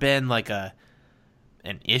never been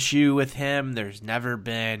an issue with him. There's never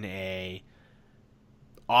been a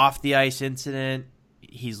off the ice incident.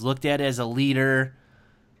 He's looked at as a leader.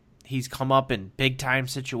 He's come up in big time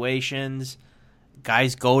situations.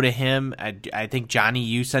 Guys go to him. I think Johnny,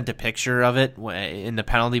 you sent a picture of it in the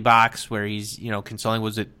penalty box where he's consoling.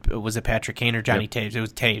 Was it Patrick Kane or Johnny Taves? It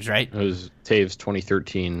was Taves, right? It was Taves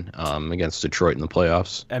 2013 against Detroit in the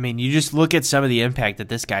playoffs. I mean, you just look at some of the impact that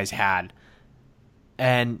this guy's had,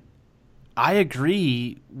 and I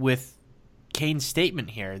agree with Kane's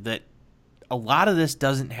statement here that a lot of this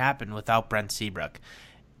doesn't happen without Brent Seabrook.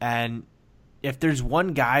 And if there's one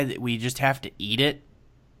guy that we just have to eat it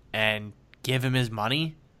and give him his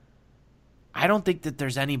money, I don't think that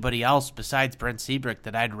there's anybody else besides Brent Seabrook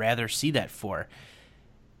that I'd rather see that for.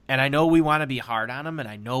 And I know we want to be hard on him, and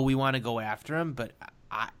I know we want to go after him, but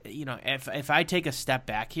if I take a step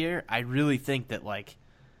back here, I really think that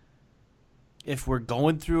if we're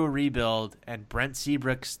going through a rebuild and Brent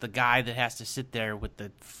Seabrook's the guy that has to sit there with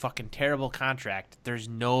the fucking terrible contract, there's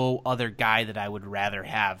no other guy that I would rather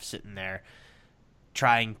have sitting there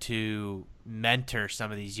trying to mentor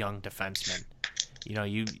some of these young defensemen.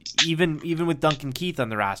 You even with Duncan Keith on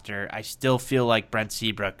the roster, I still feel like Brent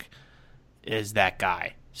Seabrook is that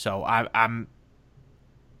guy. So I'm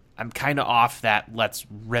kind of off that let's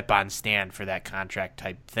rip on Stan for that contract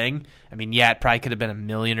type thing. I mean, yeah, it probably could have been $1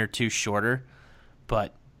 million or $2 million shorter,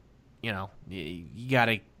 but you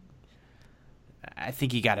gotta. I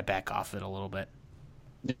think you gotta back off it a little bit.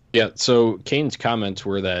 Yeah, so Kane's comments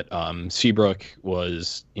were that Seabrook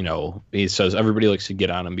was, he says everybody likes to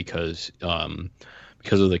get on him because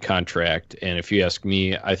of the contract. And if you ask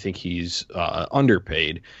me, I think he's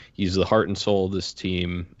underpaid. He's the heart and soul of this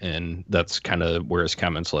team, and that's kind of where his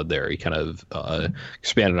comments led there. He kind of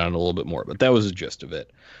expanded on it a little bit more, but that was the gist of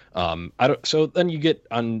it. So then you get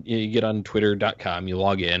on twitter.com, you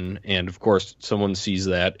log in, and of course someone sees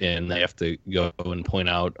that and they have to go and point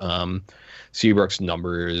out Seabrook's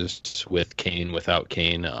numbers with Kane, without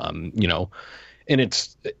Kane, and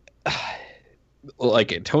it's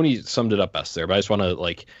like Tony summed it up best there, but I just want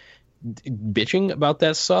to bitching about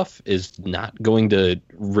that stuff is not going to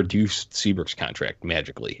reduce Seabrook's contract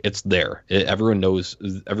magically. It's there. Everyone knows,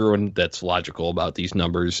 everyone that's logical about these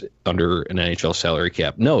numbers under an NHL salary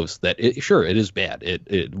cap knows that it is bad.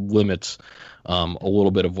 It limits a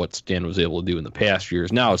little bit of what Stan was able to do in the past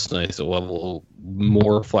years. Now it's nice to level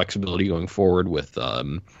more flexibility going forward with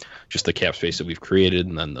just the cap space that we've created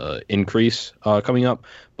and then the increase coming up.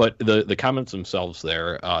 But the comments themselves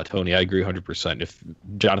there, Tony, I agree 100%. If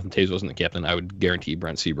Jonathan Toews wasn't the captain, I would guarantee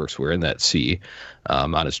Brent Seabrook's wearing that C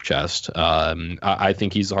on his chest. I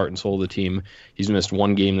think he's the heart and soul of the team. He's missed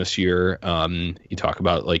one game this year. You talk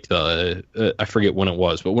about I forget when it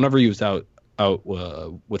was, but whenever he was out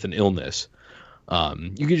with an illness,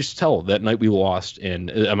 you could just tell that night we lost, and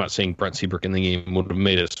I'm not saying Brent Seabrook in the game would have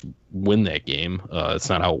made us win that game. It's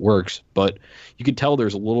not how it works, but you could tell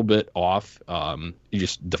there's a little bit off.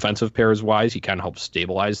 Just defensive pairs wise, he kind of helps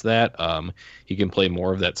stabilize that. He can play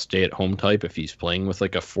more of that stay-at-home type if he's playing with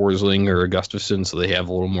like a Forsling or a Gustafsson, so they have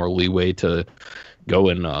a little more leeway to go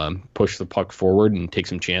and push the puck forward and take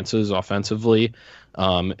some chances offensively.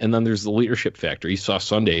 And then there's the leadership factor. You saw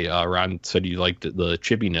Sunday, Ron said you liked the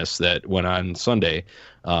chippiness that went on Sunday.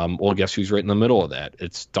 Well, guess who's right in the middle of that?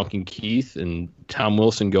 It's Duncan Keith and Tom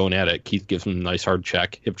Wilson going at it. Keith gives him a nice hard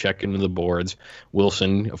hip check into the boards.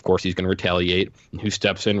 Wilson, of course, he's going to retaliate. And who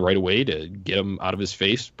steps in right away to get him out of his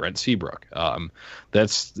face? Brent Seabrook.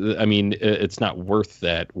 It's not worth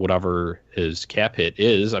that whatever his cap hit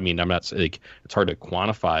is. I mean, I'm not it's hard to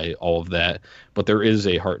quantify all of that, but there is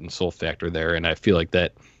a heart and soul factor there, and I feel like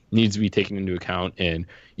that needs to be taken into account. And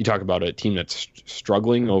you talk about a team that's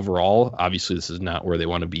struggling overall. Obviously, this is not where they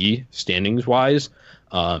want to be standings wise.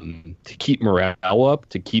 To keep morale up,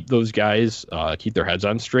 to keep those guys, keep their heads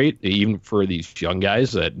on straight, even for these young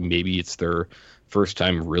guys that maybe it's their first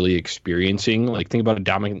time really experiencing. Like, think about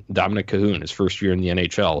Dominic Cahoon, his first year in the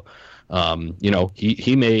NHL.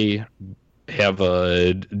 He may have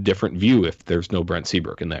a different view if there's no Brent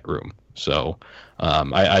Seabrook in that room. So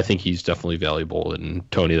I think he's definitely valuable.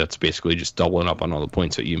 And Tony, that's basically just doubling up on all the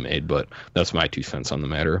points that you made, but that's my 2 cents on the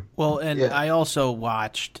matter. Well, and yeah. I also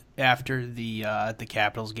watched after the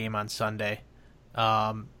Capitals game on Sunday,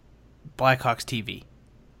 Blackhawks TV,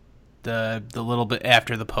 the little bit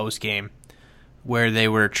after the post game, where they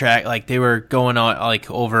were they were going on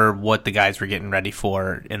over what the guys were getting ready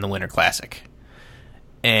for in the Winter Classic.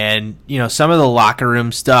 And some of the locker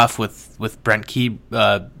room stuff with Brent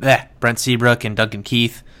Seabrook and Duncan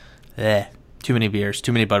Keith, too many beers,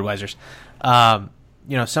 too many Budweisers.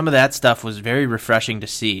 Some of that stuff was very refreshing to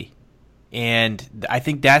see, and I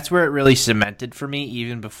think that's where it really cemented for me,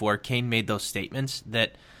 even before Kane made those statements,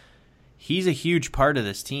 that he's a huge part of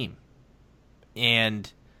this team,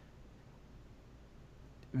 and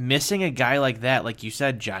missing a guy like that, like you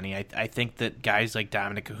said, Johnny, I think that guys like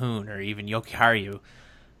Dominic Cahoon or even Yoki Haru,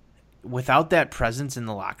 without that presence in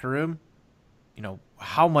the locker room,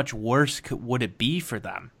 how much worse would it be for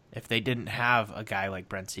them if they didn't have a guy like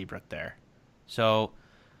Brent Seabrook there? So,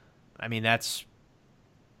 I mean, that's,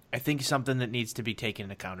 I think, something that needs to be taken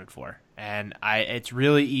and accounted for. And it's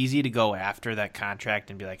really easy to go after that contract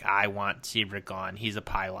and be like, I want Seabrook gone. He's a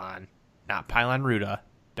pylon. Not Pylon Ruda,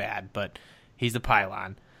 bad, but he's a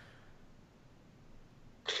pylon.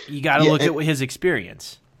 You got to look at his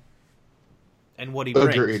experience and what he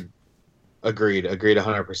brings. Agreed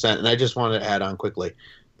 100%. And I just want to add on quickly.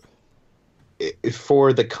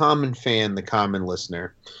 For the common fan, the common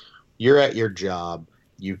listener, you're at your job,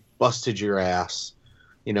 you've busted your ass.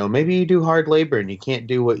 Maybe you do hard labor and you can't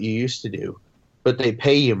do what you used to do, but they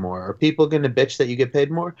pay you more. Are people going to bitch that you get paid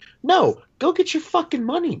more? No, go get your fucking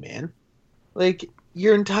money, man. Like,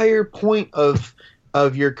 your entire point of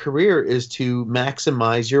your career is to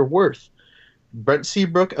maximize your worth. Brent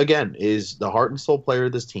Seabrook, again, is the heart and soul player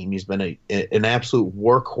of this team. He's been an absolute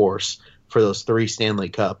workhorse for those 3 Stanley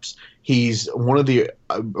Cups. He's one of the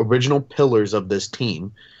original pillars of this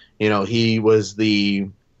team. He was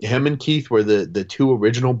him and Keith were the 2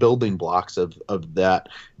 original building blocks of that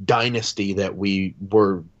dynasty that we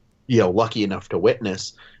were, lucky enough to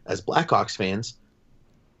witness as Blackhawks fans.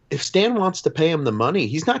 If Stan wants to pay him the money,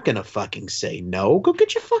 he's not going to fucking say no. Go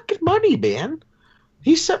get your fucking money, man.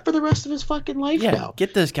 He's set for the rest of his fucking life now.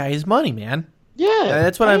 Get this guy his money, man. Yeah.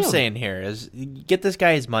 That's what I'm saying here is get this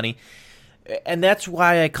guy his money. And that's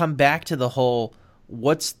why I come back to the whole,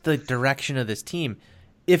 what's the direction of this team?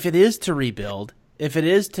 If it is to rebuild, if it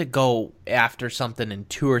is to go after something in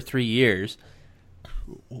 2 or 3 years,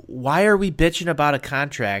 why are we bitching about a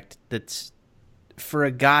contract that's for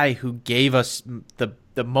a guy who gave us the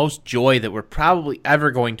most joy that we're probably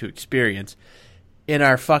ever going to experience in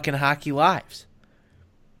our fucking hockey lives?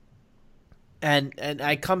 And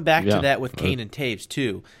I come back to that with Kane and Taves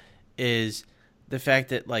too, is the fact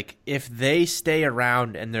that, like, if they stay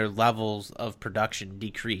around and their levels of production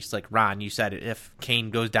decrease, like Ron, you said it, if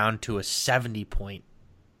Kane goes down to a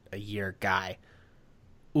 70-point-a-year guy,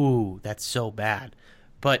 ooh, that's so bad.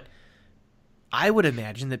 But I would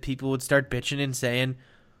imagine that people would start bitching and saying,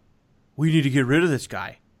 we need to get rid of this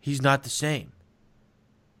guy. He's not the same.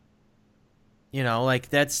 Like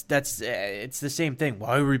it's the same thing.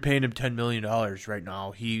 Why are we paying him $10 million right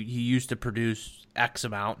now? He used to produce X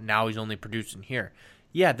amount, and now he's only producing here.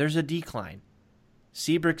 Yeah, there's a decline.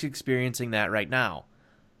 Seabrook's experiencing that right now.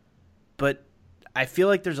 But I feel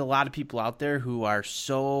like there's a lot of people out there who are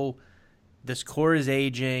this core is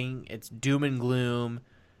aging, it's doom and gloom.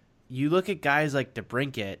 You look at guys like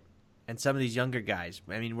DeBrincat and some of these younger guys.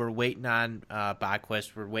 I mean, we're waiting on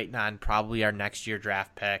Bachquist. We're waiting on probably our next year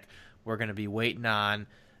draft pick. We're going to be waiting on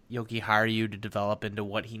Yoki Haru to develop into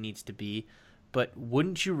what he needs to be. But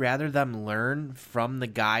wouldn't you rather them learn from the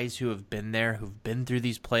guys who have been there, who've been through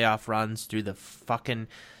these playoff runs, through the fucking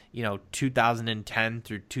 2010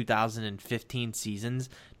 through 2015 seasons,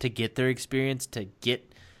 to get their experience, to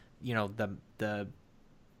get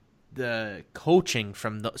the coaching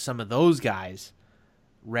from some of those guys,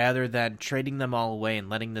 rather than trading them all away and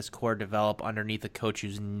letting this core develop underneath a coach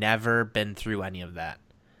who's never been through any of that?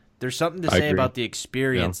 There's something to say about the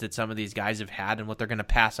experience that some of these guys have had and what they're going to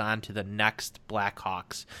pass on to the next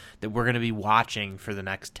Blackhawks that we're going to be watching for the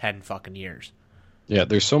next 10 fucking years. Yeah,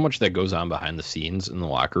 there's so much that goes on behind the scenes in the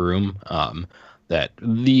locker room that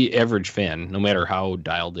the average fan, no matter how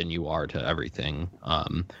dialed in you are to everything,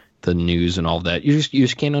 the news and all of that, you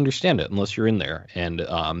just can't understand it unless you're in there. And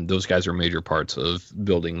those guys are major parts of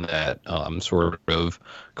building that sort of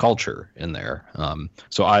culture in there.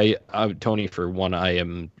 So I Tony, for one, I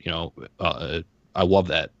am, I love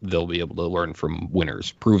that they'll be able to learn from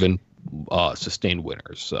winners, proven, sustained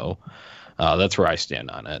winners. So that's where I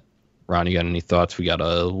stand on it. Ron, you got any thoughts? We got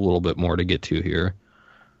a little bit more to get to here.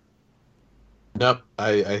 Nope.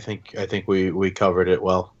 I think we covered it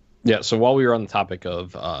well. Yeah, so while we were on the topic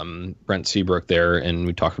of Brent Seabrook there, and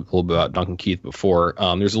we talked a little bit about Duncan Keith before,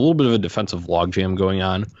 there's a little bit of a defensive logjam going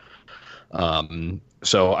on.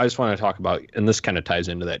 So I just want to talk about, and this kind of ties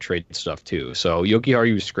into that trade stuff too. So Yoki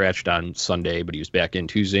Haru was scratched on Sunday, but he was back in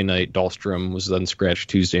Tuesday night. Dahlstrom was then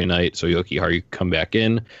scratched Tuesday night, so Yoki Haru come back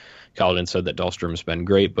in. Kaladin said that Dahlstrom's been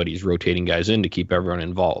great, but he's rotating guys in to keep everyone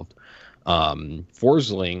involved.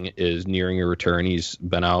 Forsling is nearing a return. He's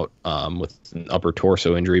been out with an upper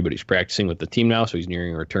torso injury, but he's practicing with the team now, so he's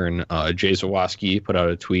nearing a return. Jay Zawaski put out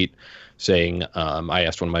a tweet saying, I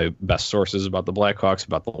asked one of my best sources about the Blackhawks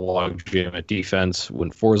about the logjam at defense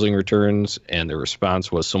when Forsling returns, and the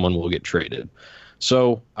response was someone will get traded.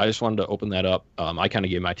 So I just wanted to open that up. I kind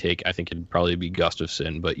of gave my take. I think it'd probably be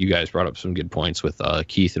Gustafsson, but you guys brought up some good points with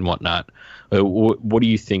Keith and whatnot. What do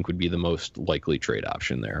you think would be the most likely trade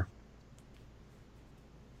option there?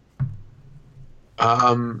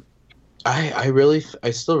 I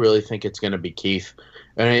still really think it's going to be Keith,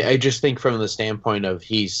 and I just think from the standpoint of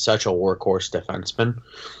he's such a workhorse defenseman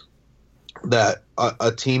that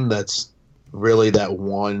a team that's really that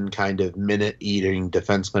one kind of minute eating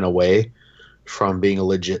defenseman away from being a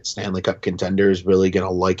legit Stanley Cup contender is really going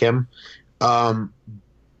to like him.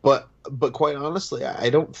 But quite honestly,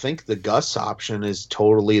 I don't think the Gus option is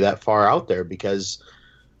totally that far out there because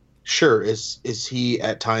sure, is he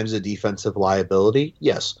at times a defensive liability?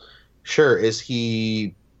 Yes. Sure, is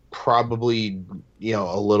he probably,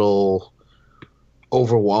 a little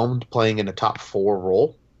overwhelmed playing in a top 4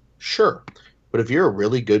 role? Sure. But if you're a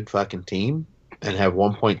really good fucking team and have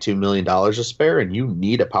 $1.2 million to spare and you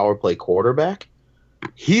need a power play quarterback,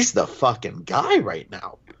 he's the fucking guy right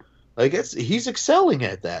now. Like he's excelling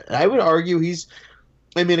at that. And I would argue he's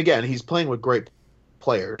playing with great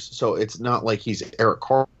players, so it's not like he's Erik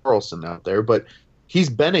Karlsson out there, but he's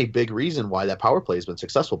been a big reason why that power play has been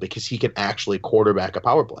successful because he can actually quarterback a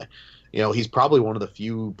power play. He's probably one of the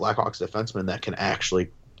few Blackhawks defensemen that can actually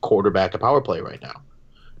quarterback a power play right now.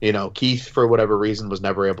 Keith, for whatever reason, was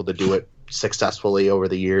never able to do it successfully over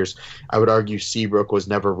the years. I would argue Seabrook was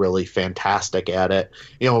never really fantastic at it.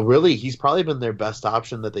 Really, he's probably been their best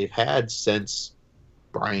option that they've had since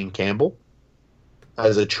Brian Campbell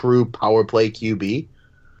as a true power play QB.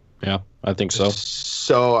 Yeah, I think so.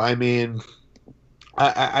 So, I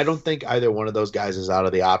don't think either one of those guys is out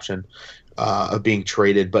of the option of being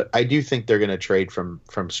traded, but I do think they're going to trade from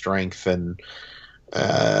strength, and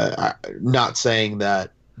not saying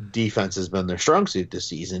that defense has been their strong suit this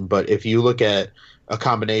season, but if you look at a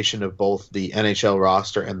combination of both the NHL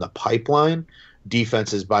roster and the pipeline,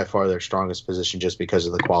 defense is by far their strongest position just because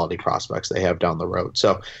of the quality prospects they have down the road.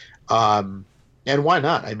 So, and why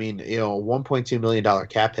not? $1.2 million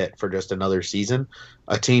cap hit for just another season.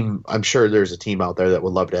 I'm sure there's a team out there that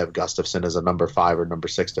would love to have Gustafsson as a number 5 or number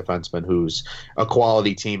 6 defenseman who's a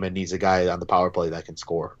quality team and needs a guy on the power play that can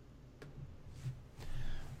score.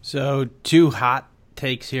 So 2 hot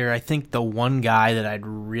takes here. I think the one guy that I'd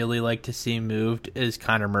really like to see moved is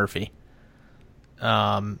Connor Murphy.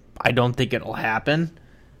 I don't think it'll happen,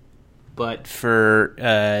 but for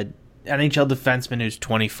NHL defenseman who's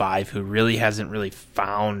 25, who really hasn't really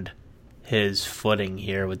found his footing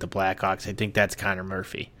here with the Blackhawks, I think that's Connor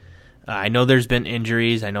Murphy. I know there's been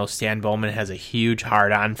injuries. I know Stan Bowman has a huge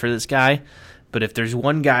hard-on for this guy, but if there's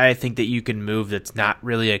one guy I think that you can move that's not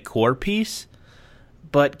really a core piece,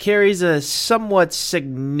 but carries a somewhat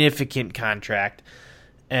significant contract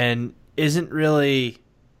and isn't really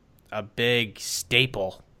a big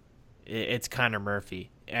staple, it's Connor Murphy.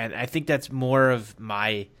 And I think that's more of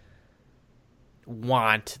my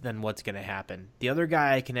want than what's going to happen. The other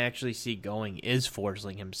guy I can actually see going is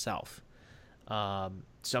Forsling himself.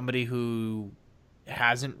 Somebody who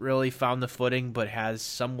hasn't really found the footing but has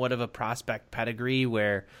somewhat of a prospect pedigree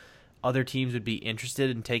where other teams would be interested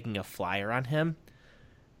in taking a flyer on him.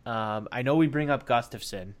 I know we bring up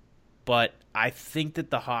Gustafsson, but I think that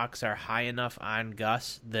the Hawks are high enough on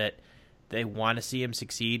Gus that they want to see him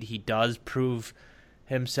succeed. He does prove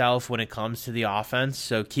himself when it comes to the offense,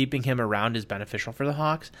 so keeping him around is beneficial for the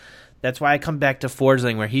Hawks. That's why I come back to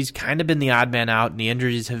Forsling, where he's kind of been the odd man out and the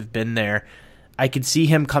injuries have been there. I could see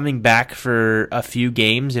him coming back for a few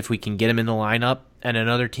games if we can get him in the lineup, and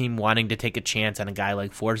another team wanting to take a chance on a guy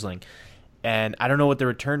like Forsling. And I don't know what the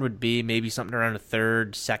return would be, maybe something around a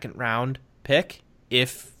 3rd, 2nd round pick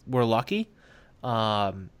if we're lucky.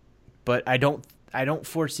 But I don't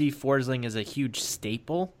foresee Forsling as a huge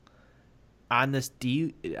staple on this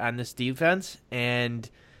defense, and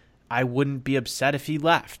I wouldn't be upset if he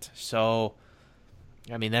left. So,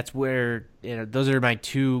 that's where those are my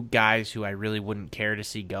 2 guys who I really wouldn't care to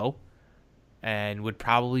see go, and would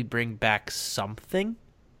probably bring back something,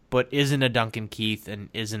 but isn't a Duncan Keith and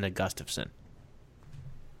isn't a Gustafsson.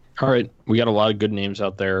 All right, we got a lot of good names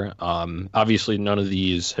out there. Obviously, none of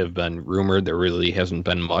these have been rumored. There really hasn't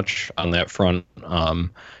been much on that front,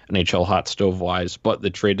 NHL hot stove wise. But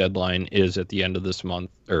the trade deadline is at the end of this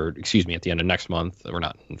month, at the end of next month. We're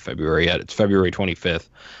not in February yet. It's February 25th.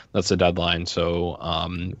 That's the deadline. So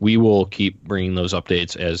we will keep bringing those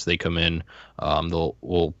updates as they come in.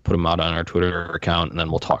 We'll put them out on our Twitter account, and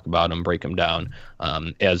then we'll talk about them, break them down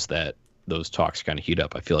as those talks kind of heat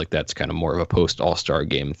up. I feel like that's kind of more of a post All-Star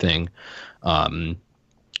game thing.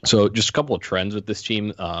 So just a couple of trends with this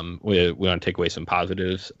team. We want to take away some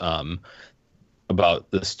positives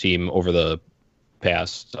about this team over the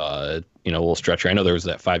past little stretch. I know there was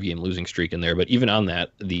that 5-game losing streak in there, but even on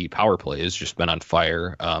that, the power play has just been on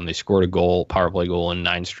fire. They scored a power play goal in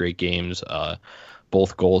 9 straight games.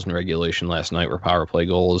 Both goals in regulation last night were power play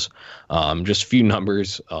goals. Just a few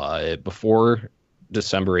numbers. Before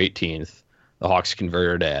December 18th, the Hawks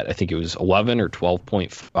converted at, I think it was 11 or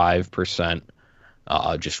 12.5%,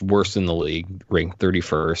 just worse in the league, ranked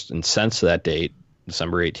 31st. And since that date,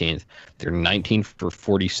 December 18th, they're 19 for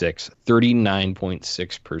 46,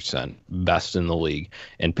 39.6%, best in the league.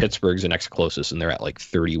 And Pittsburgh's the next closest, and they're at like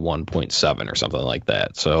 31.7 or something like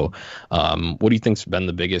that. So what do you think's been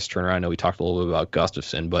the biggest turnaround? I know we talked a little bit about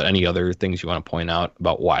Gustafsson, but any other things you want to point out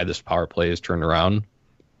about why this power play has turned around?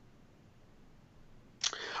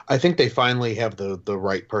 I think they finally have the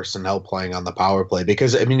right personnel playing on the power play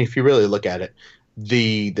because, I mean, if you really look at it,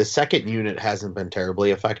 the second unit hasn't been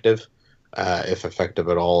terribly effective. If effective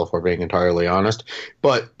at all, if we're being entirely honest.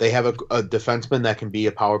 But they have a defenseman that can be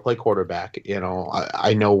a power play quarterback.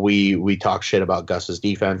 I know we talk shit about Gus's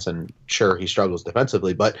defense, and sure, he struggles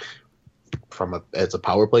defensively, but as a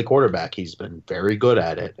power play quarterback, he's been very good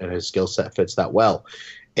at it, and his skill set fits that well.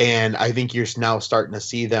 And I think you're now starting to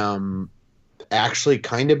see them actually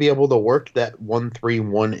kind of be able to work that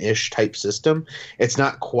 1-3-1-ish type system. It's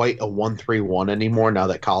not quite a 1-3-1 anymore now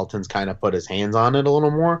that Colleton's kind of put his hands on it a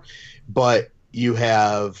little more. But you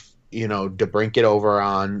have, DeBrincat over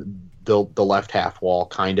on the left half wall,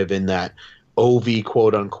 kind of in that OV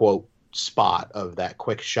quote unquote spot of that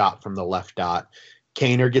quick shot from the left dot.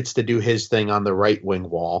 Kaner gets to do his thing on the right wing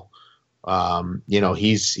wall.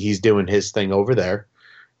 He's doing his thing over there.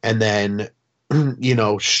 And then,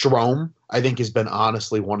 Strome, I think, has been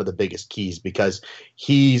honestly one of the biggest keys because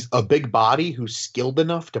he's a big body who's skilled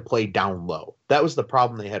enough to play down low. That was the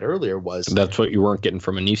problem they had earlier was... That's what you weren't getting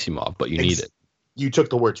from Anisimov, but you need it. You took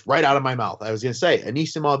the words right out of my mouth. I was going to say,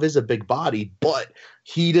 Anisimov is a big body, but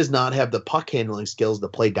he does not have the puck handling skills to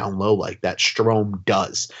play down low like that Strome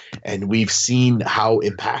does. And we've seen how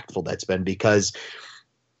impactful that's been because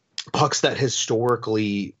pucks that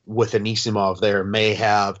historically with Anisimov there may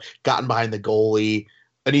have gotten behind the goalie,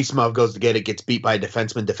 Anisimov goes to get it, gets beat by a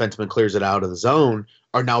defenseman clears it out of the zone,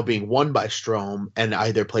 are now being won by Strome and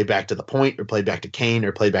either play back to the point or play back to Kane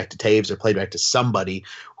or play back to Taves or play back to somebody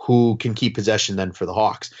who can keep possession then for the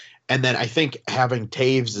Hawks. And then I think having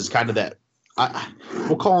Taves is kind of that,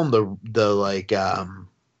 we'll call him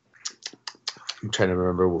I'm trying to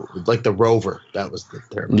remember, like the rover. That was the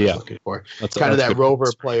term I was looking for. That's kind of that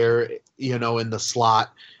rover player, in the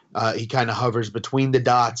slot. He kind of hovers between the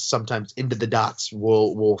dots, sometimes into the dots,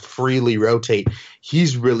 will freely rotate.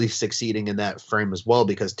 He's really succeeding in that frame as well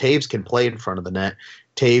because Taves can play in front of the net.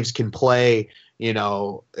 Taves can play, in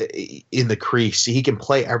the crease. He can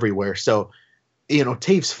play everywhere. So,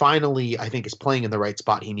 Taves finally, I think, is playing in the right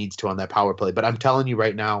spot he needs to on that power play. But I'm telling you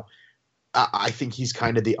right now, I think he's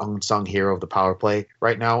kind of the unsung hero of the power play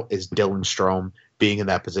right now is Dylan Strome being in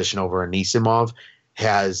that position over Anisimov.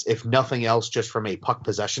 Has, if nothing else, just from a puck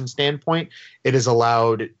possession standpoint, it has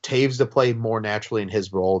allowed Taves to play more naturally in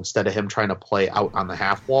his role instead of him trying to play out on the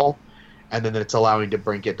half wall. And then it's allowing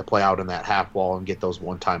DeBrincat to play out on that half wall and get those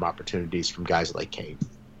one-time opportunities from guys like Kane.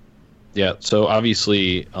 Yeah, so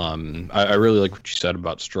obviously I really like what you said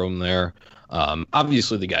about Strome there.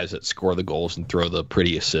 Obviously, the guys that score the goals and throw the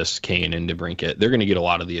pretty assists, Kane and DeBrincat, they're going to get a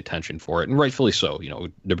lot of the attention for it, and rightfully so.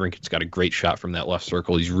 DeBrincat's got a great shot from that left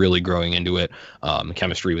circle. He's really growing into it. The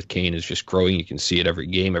chemistry with Kane is just growing. You can see it every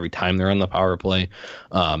game, every time they're on the power play.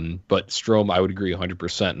 But Strome, I would agree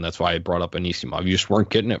 100%, and that's why I brought up Anisimov. You just weren't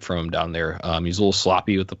getting it from him down there. He's a little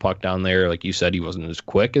sloppy with the puck down there. Like you said, he wasn't as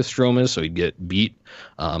quick as Strome is, so he'd get beat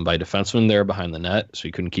by defensemen there behind the net, so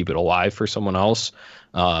he couldn't keep it alive for someone else.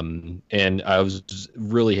 And I was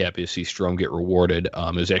really happy to see Strome get rewarded.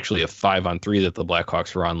 It was actually a 5-on-3 that the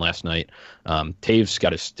Blackhawks were on last night. Taves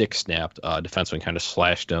got his stick snapped. Defenseman kind of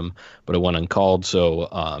slashed him, but it went uncalled. So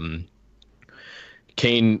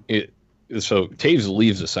so Taves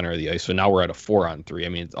leaves the center of the ice. So now we're at a 4-on-3. I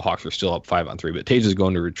mean, the Hawks are still up 5-on-3, but Taves is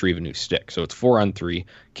going to retrieve a new stick. So it's 4-on-3.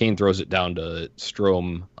 Kane throws it down to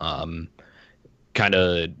Strome, kind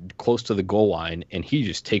of close to the goal line, and he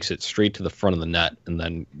just takes it straight to the front of the net and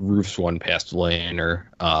then roofs one past Lehner.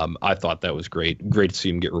 I thought that was great. Great to see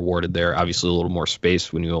him get rewarded there. Obviously, a little more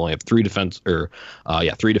space when you only have three defensive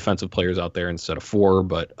players out there instead of 4.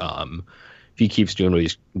 But if he keeps doing what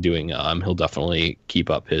he's doing, he'll definitely keep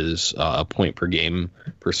up his point per game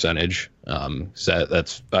percentage. So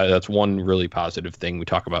that's one really positive thing. We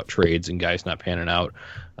talk about trades and guys not panning out.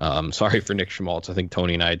 Sorry for Nick Schmaltz. I think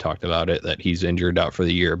Tony and I talked about it, that he's injured out for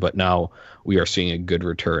the year, but now we are seeing a good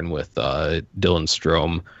return with Dylan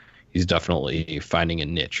Strome. he's definitely finding a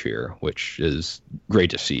niche here, which is great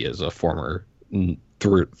to see as a former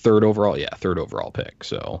third overall pick.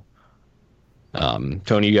 So,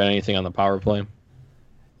 Tony, you got anything on the power play?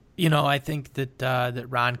 I think that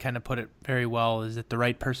Ron kind of put it very well, is that the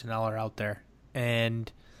right personnel are out there.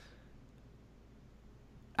 And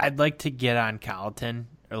I'd like to get on Colleton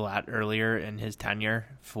a lot earlier in his tenure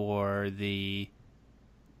for the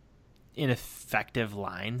ineffective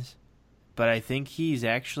lines. But I think he's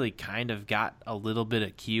actually kind of got a little bit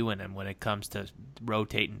of Q in him when it comes to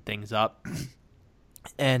rotating things up.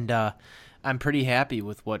 And I'm pretty happy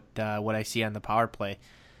with what I see on the power play.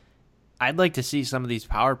 I'd like to see some of these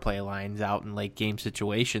power play lines out in late game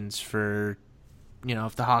situations for,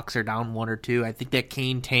 if the Hawks are down 1 or 2. I think that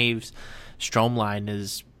Kane, Taves, Strome line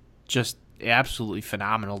is just absolutely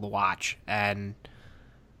phenomenal to watch. And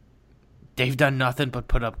they've done nothing but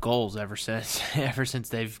put up goals ever since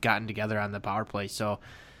they've gotten together on the power play. So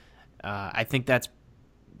I think that's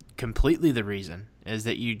completely the reason, is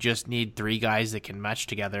that you just need 3 guys that can mesh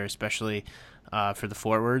together, especially for the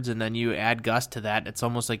forwards, and then you add Gus to that. It's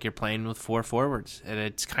almost like you're playing with 4 forwards, and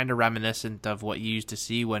it's kind of reminiscent of what you used to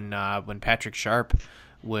see when Patrick Sharp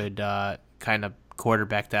would kind of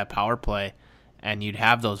quarterback that power play, and you'd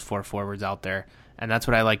have those 4 forwards out there, and that's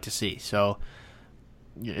what I like to see. So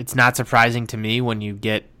it's not surprising to me when you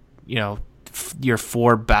get your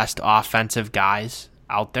 4 best offensive guys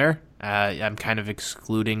out there. I'm kind of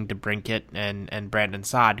excluding DeBrincat and Brandon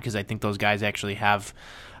Saad, because I think those guys actually have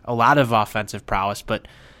a lot of offensive prowess. But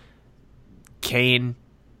Kane,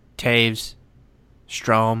 Taves,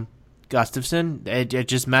 Strome, Gustafsson, it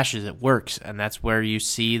just meshes. It works, and that's where you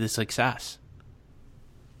see the success.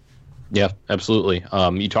 Yeah, absolutely.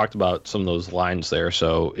 You talked about some of those lines there.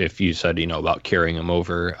 So if you said, about carrying them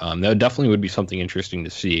over, that definitely would be something interesting to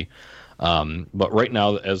see. But right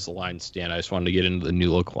now, as the lines stand, I just wanted to get into the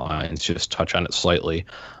new look lines, just touch on it slightly.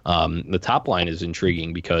 The top line is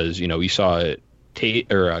intriguing because, we saw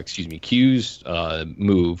Q's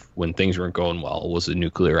move when things weren't going well was a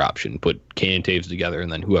nuclear option. Put Kane and Taves together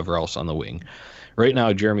and then whoever else on the wing. Right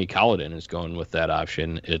now, Jeremy Colleton is going with that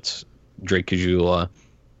option. It's Drake Caggiula,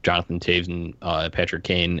 Jonathan Taves, and Patrick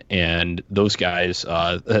Kane, and those guys.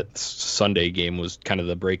 That Sunday game was kind of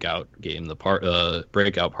the breakout game, the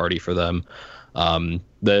breakout party for them.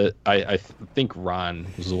 I think Ron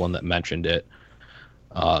was the one that mentioned it.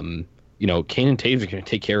 Kane and Taves are going to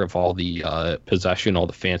take care of all the possession, all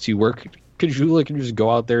the fancy work. Caggiula can just go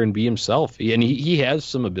out there and be himself, and he has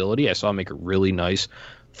some ability. I saw him make a really nice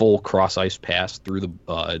full cross ice pass through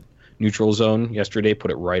the neutral zone yesterday. Put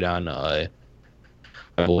it right on.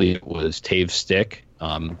 I believe it was Taves' stick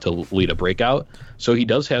to lead a breakout. So he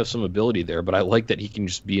does have some ability there, but I like that he can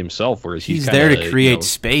just be himself. Whereas he's there to create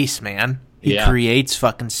space, man. He creates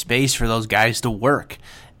fucking space for those guys to work.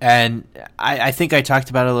 And I think I talked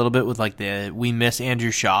about it a little bit with we miss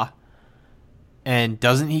Andrew Shaw. And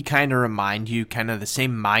doesn't he kind of remind you kind of the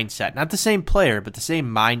same mindset? Not the same player, but the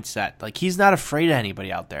same mindset. Like, he's not afraid of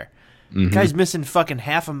anybody out there. Mm-hmm. The guy's missing fucking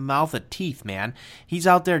half a mouth of teeth, man. He's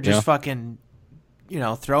out there just fucking,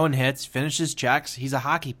 throwing hits, finishes checks. He's a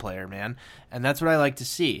hockey player, man. And that's what I like to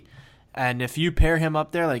see. And if you pair him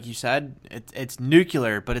up there, like you said, it's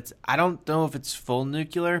nuclear, but I don't know if it's full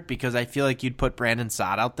nuclear, because I feel like you'd put Brandon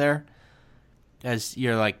Saad out there as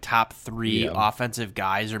your top 3 offensive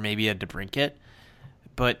guys, or maybe a DeBrincat.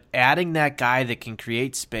 But adding that guy that can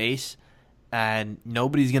create space, and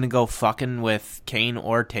nobody's going to go fucking with Kane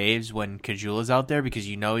or Taves when Caggiula's out there, because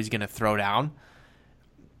he's going to throw down.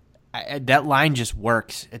 That line just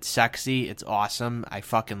works. It's sexy. It's awesome. I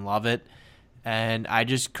fucking love it. And I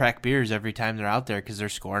just crack beers every time they're out there because they're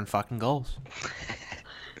scoring fucking goals.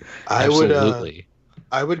 Absolutely.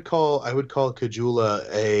 I would call Caggiula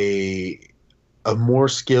a more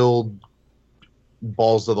skilled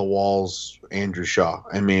balls to the walls Andrew Shaw.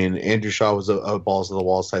 I mean, Andrew Shaw was a balls to the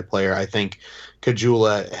walls type player. I think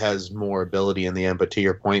Caggiula has more ability in the end, but to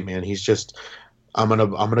your point, man, he's just I'm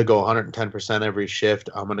gonna go 110% every shift.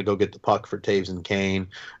 I'm gonna go get the puck for Taves and Kane.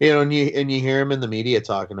 And you hear him in the media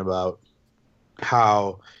talking about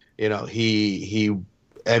how he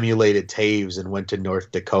emulated Taves and went to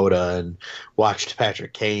North Dakota and watched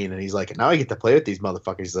Patrick Kane, and he's like, now I get to play with these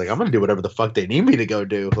motherfuckers. He's like, I'm gonna do whatever the fuck they need me to go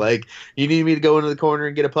do. Like, you need me to go into the corner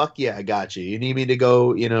and get a puck? Yeah, I got you. You need me to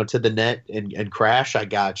go to the net and crash? I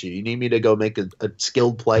got you. You need me to go make a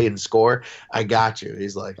skilled play and score? I got you.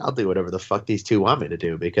 He's like, I'll do whatever the fuck these two want me to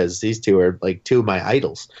do, because these two are like 2 of my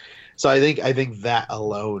idols. So I think that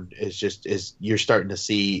alone is you're starting to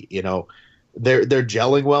see, they're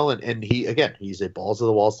gelling well, and he's a balls to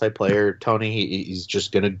the walls type player. Tony, he's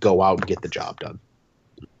just gonna go out and get the job done.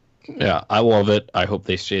 Yeah, I love it. I hope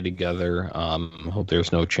they stay together. Hope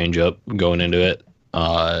there's no change up going into it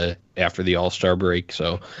after the All-Star break.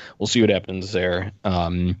 So we'll see what happens there.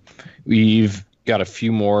 We've got a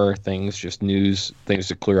few more things, just news things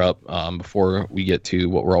to clear up before we get to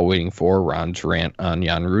what we're all waiting for, Ron's rant on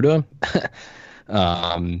Jan Ruda.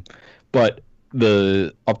 But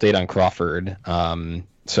the update on Crawford.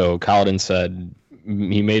 So Colliton said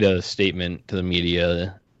he made a statement to the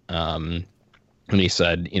media. And he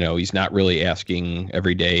said, he's not really asking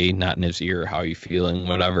every day, not in his ear, how you feeling,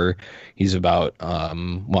 whatever. He's about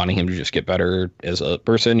wanting him to just get better as a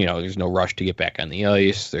person. There's no rush to get back on the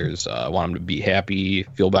ice. There's want him to be happy,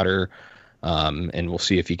 feel better, and we'll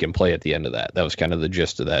see if he can play at the end of that. That was kind of the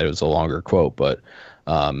gist of that. It was a longer quote, but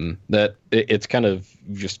it's kind of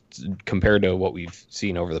just compared to what we've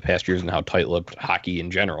seen over the past years and how tight-lipped hockey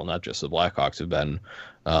in general, not just the Blackhawks, have been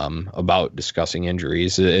about discussing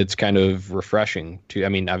injuries. It's kind of refreshing to. I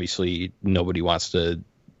mean, obviously, nobody wants to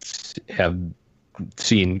have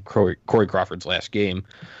seen Corey Crawford's last game,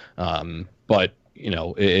 but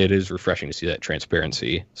it is refreshing to see that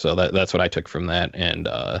transparency. So that's what I took from that, and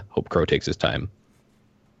hope Crow takes his time.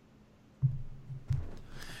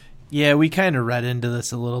 Yeah, we kind of read into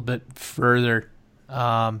this a little bit further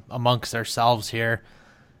amongst ourselves here,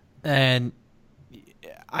 and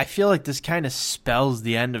I feel like this kind of spells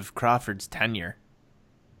the end of Crawford's tenure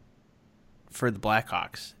for the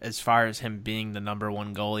Blackhawks as far as him being the number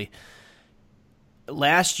one goalie.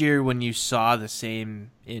 Last year when you saw the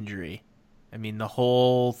same injury, I mean, the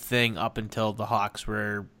whole thing up until the Hawks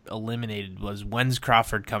were eliminated was, when's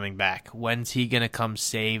Crawford coming back? When's he going to come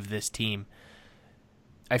save this team?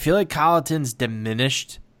 I feel like Colliton's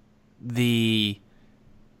diminished the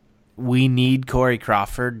we need Corey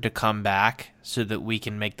Crawford to come back so that we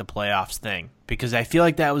can make the playoffs thing. Because I feel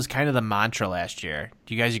like that was kind of the mantra last year.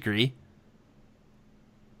 Do you guys agree?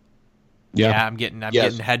 Yeah, I'm getting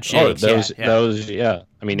head shakes. That was.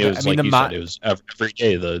 I mean, it was like you said. It was every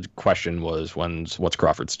day. The question was, what's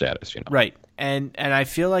Crawford's status? Right. And I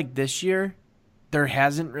feel like this year there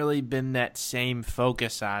hasn't really been that same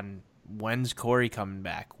focus on when's Corey coming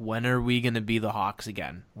back. When are we going to be the Hawks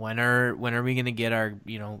again? When are we going to get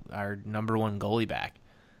our number one goalie back?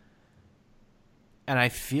 And I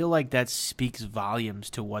feel like that speaks volumes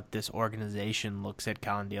to what this organization looks at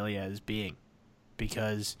Cannondale as being,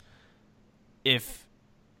 because if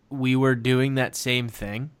we were doing that same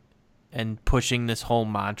thing and pushing this whole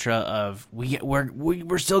mantra of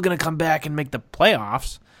we're still going to come back and make the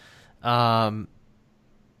playoffs,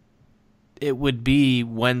 it would be,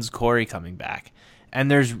 when's Corey coming back? And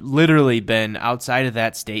there's literally been, outside of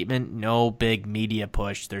that statement, no big media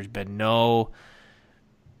push. There's been no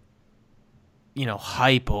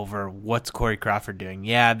hype over what's Corey Crawford doing.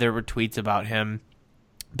 Yeah, there were tweets about him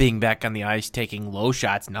being back on the ice, taking low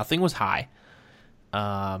shots. Nothing was high.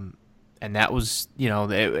 And that was,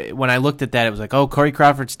 when I looked at that, it was like, oh, Corey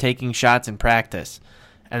Crawford's taking shots in practice.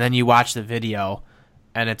 And then you watch the video,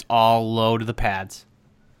 and it's all low to the pads.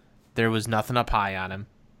 There was nothing up high on him.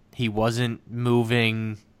 He wasn't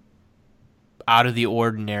moving out of the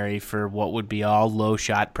ordinary for what would be all low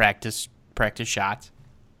shot practice shots.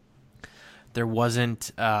 There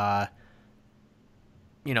wasn't,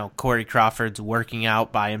 Corey Crawford's working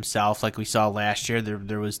out by himself like we saw last year.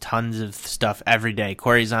 There was tons of stuff every day.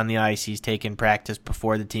 Corey's on the ice. He's taking practice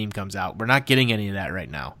before the team comes out. We're not getting any of that right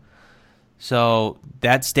now. So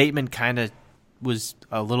that statement kind of was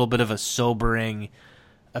a little bit of a sobering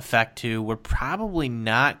effect to, we're probably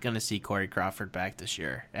not going to see Corey Crawford back this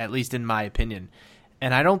year, at least in my opinion.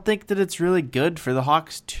 And I don't think that it's really good for the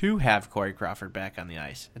Hawks to have Corey Crawford back on the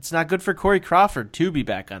ice. It's not good for Corey Crawford to be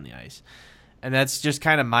back on the ice. And that's just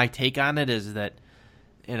kind of my take on it, is that,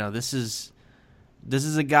 this is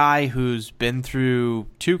a guy who's been through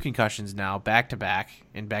 2 concussions now, back-to-back,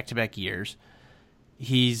 in back-to-back years.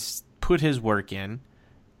 He's put his work in,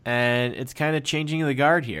 and it's kind of changing the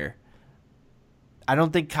guard here. I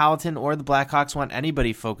don't think Colliton or the Blackhawks want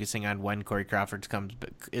anybody focusing on when Corey Crawford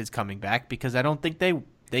is coming back, because I don't think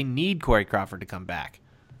they need Corey Crawford to come back.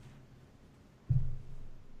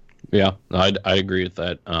 Yeah, I agree with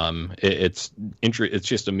that. It's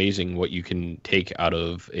just amazing what you can take out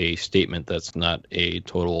of a statement that's not a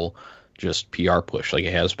total just PR push like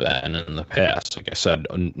it has been in the past. Like I said,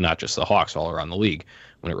 not just the Hawks, all around the league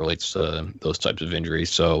when it relates to those types of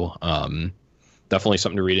injuries. So definitely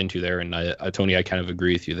something to read into there. And Tony, I kind of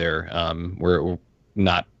agree with you there. We're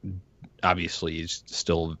not, obviously he's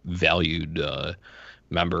still valued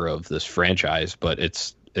member of this franchise, but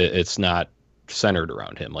it's not centered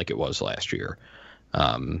around him like it was last year.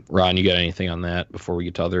 Ron, you got anything on that before we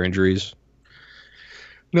get to other injuries?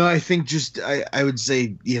 No, I think just I would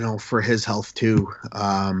say, for his health too.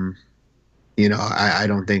 I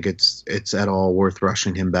don't think it's at all worth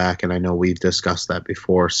rushing him back, and I know we've discussed that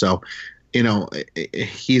before. So,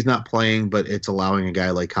 he's not playing, but it's allowing a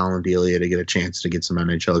guy like Colin Delia to get a chance to get some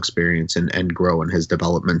NHL experience and grow in his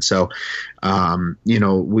development. So,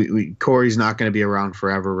 Corey's not going to be around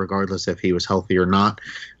forever, regardless if he was healthy or not.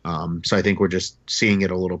 So I think we're just seeing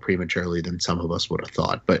it a little prematurely than some of us would have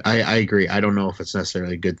thought. But I agree. I don't know if it's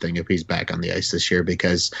necessarily a good thing if he's back on the ice this year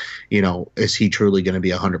because, is he truly going to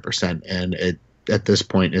be 100%? And at this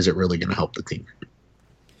point, is it really going to help the team?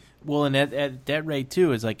 Well, and at that rate,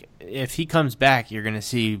 too, is like if he comes back, you're going to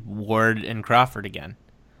see Ward and Crawford again.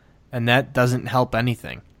 And that doesn't help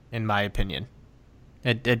anything, in my opinion.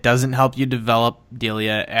 It doesn't help you develop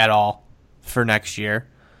Delia at all for next year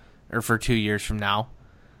or for 2 years from now.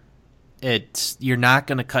 You're not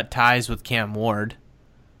going to cut ties with Cam Ward.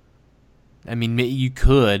 I mean, you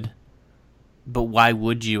could, but why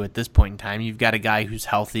would you at this point in time? You've got a guy who's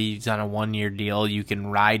healthy. He's on a 1-year deal. You can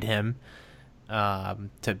ride him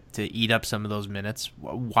to eat up some of those minutes.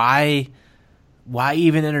 Why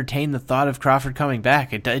even entertain the thought of Crawford coming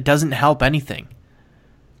back? It doesn't help anything.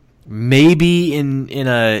 Maybe in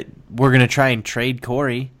we're going to try and trade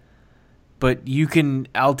Corey, but you can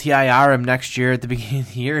LTIR him next year at the beginning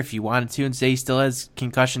of the year if you wanted to and say he still has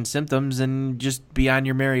concussion symptoms and just be on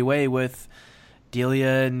your merry way with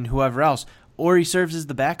Delia and whoever else. Or he serves as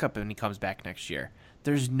the backup when he comes back next year.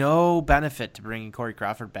 There's no benefit to bringing Corey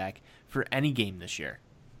Crawford back for any game this year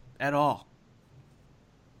at all.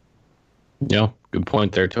 Yeah, good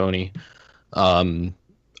point there, Tony. All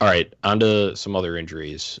right, on to some other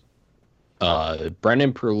injuries.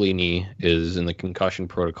 Brendan Perlini is in the concussion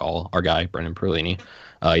protocol. Our guy, Brendan Perlini.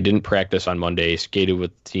 He didn't practice on Monday, skated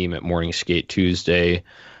with the team at morning skate Tuesday.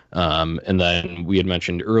 And then we had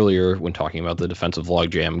mentioned earlier when talking about the defensive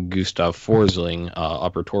logjam, Gustav Forsling,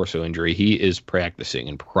 upper torso injury. He is practicing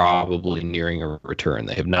and probably nearing a return.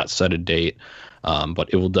 They have not set a date, but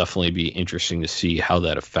it will definitely be interesting to see how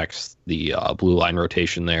that affects the blue line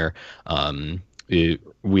rotation there.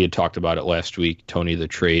 We had talked about it last week, Tony, the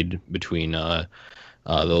trade between the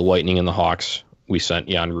Lightning and the Hawks. We sent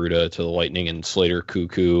Jan Ruda to the Lightning and Slater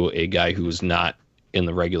Cuckoo, a guy who was not in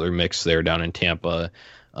the regular mix there down in Tampa.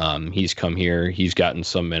 He's come here. He's gotten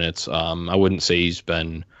some minutes. I wouldn't say he's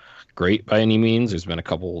been great by any means. There's been a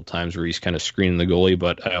couple of times where he's kind of screening the goalie,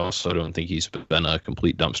 but I also don't think he's been a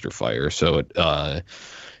complete dumpster fire. So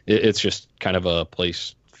it's just kind of a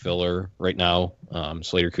place filler right now,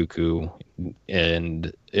 Slater Cuckoo,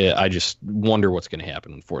 and I just wonder what's going to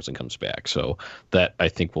happen when Forsling comes back. So that I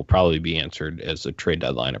think will probably be answered as the trade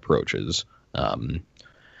deadline approaches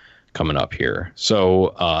coming up here.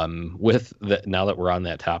 So with that, now that we're on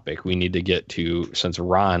that topic, we need to get to, since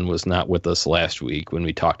Ron was not with us last week when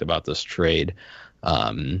we talked about this trade,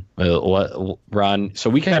 Ron, so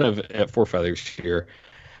we kind of at Four Feathers here,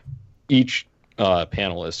 each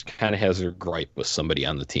panelist kind of has their gripe with somebody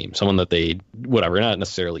on the team, someone that they not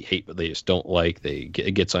necessarily hate, but they just don't like.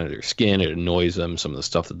 It gets under their skin, it annoys them, some of the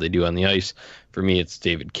stuff that they do on the ice. For me, it's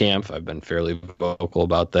David Kampf. I've been fairly vocal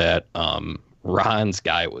about that. Ron's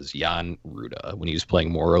guy was Jan Ruda when he was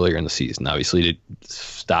playing more earlier in the season. Obviously, it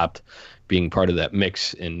stopped being part of that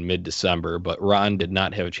mix in mid-December, but Ron did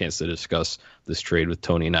not have a chance to discuss this trade with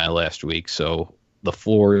Tony and I last week. So the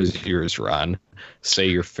floor is yours, Ron. Say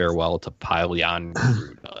your farewell to Jan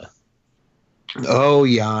Ruda. Oh,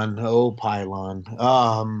 Jan. Oh, Pylon.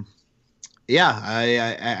 I'm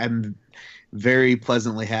very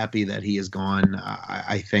pleasantly happy that he is gone.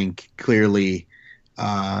 I think clearly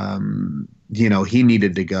he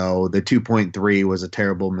needed to go. The 2.3 was a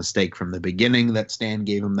terrible mistake from the beginning that Stan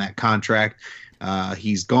gave him that contract.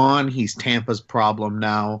 He's gone. He's Tampa's problem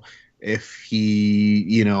now. If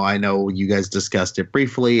he, I know you guys discussed it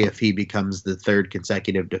briefly, if he becomes the third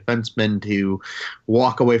consecutive defenseman to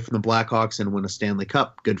walk away from the Blackhawks and win a Stanley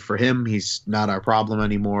Cup, good for him. He's not our problem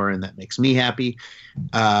anymore, and that makes me happy.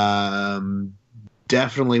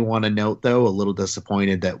 Definitely want to note, though, a little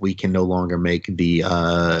disappointed that we can no longer make the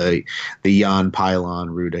Jan Pylon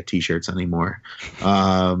Ruda t-shirts anymore.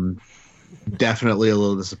 Definitely a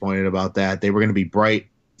little disappointed about that. They were going to be bright,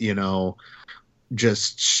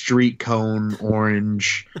 just street cone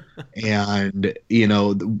orange, and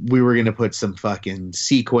we were going to put some fucking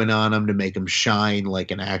sequin on them to make them shine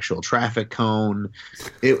like an actual traffic cone.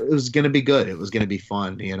 It was going to be good. It was going to be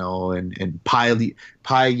fun, and Jan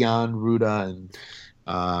Ruda,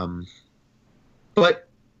 and but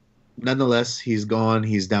nonetheless, he's gone.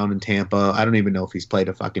 He's down in Tampa. I don't even know if he's played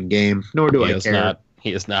a fucking game, nor do I care.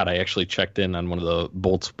 He is not. I actually checked in on one of the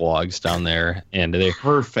Bolts blogs down there, and they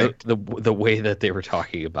Perfect. the way that they were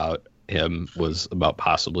talking about him was about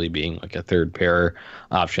possibly being like a third pair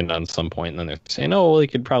option on some point, and then they're saying, oh, well, they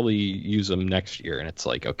could probably use him next year, and it's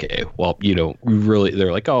like, okay, well, really,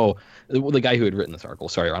 they're like, oh, the guy who had written this article,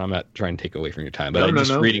 sorry, Ron, I'm not trying to take away from your time, but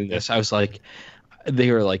reading this, I was like,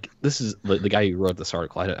 they were like, this is the guy who wrote this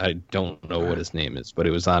article. I don't know what his name is, but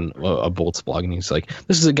it was on a Bolts blog, and he's like,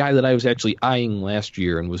 this is a guy that I was actually eyeing last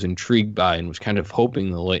year and was intrigued by and was kind of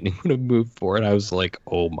hoping the Lightning would have moved for it. I was like,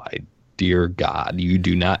 oh my dear God,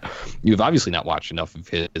 you've obviously not watched enough of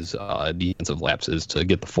his defensive lapses to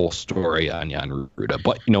get the full story on Jan Rutta.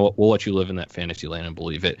 But you know what? We'll let you live in that fantasy land and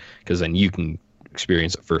believe it, because then you can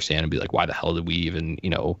experience it firsthand and be like, why the hell did we even,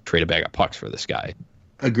 trade a bag of pucks for this guy?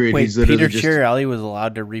 Agreed. Wait, Peter Chiarelli was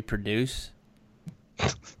allowed to reproduce?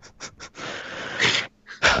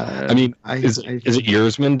 I mean, is it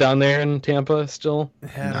Yzerman down there in Tampa still?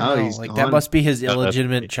 No, he's gone. That must be his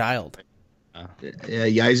illegitimate child. Yeah,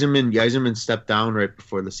 Yzerman stepped down right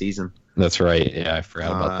before the season. That's right. Yeah, I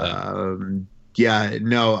forgot about that. Yeah,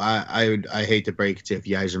 no, I hate to break it to you, if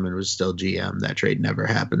Yzerman was still GM, that trade never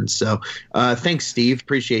happened. So thanks, Steve.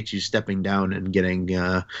 Appreciate you stepping down and getting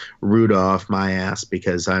Rutta off my ass,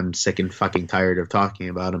 because I'm sick and fucking tired of talking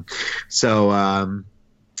about him. So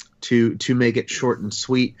to make it short and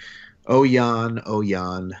sweet, oh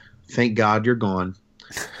Jan, thank God you're gone.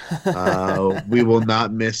 We will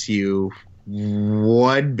not miss you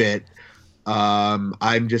one bit.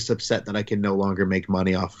 I'm just upset that I can no longer make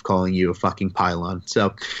money off of calling you a fucking pylon.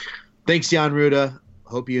 So thanks, Jan Rutta.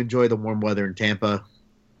 Hope you enjoy the warm weather in Tampa.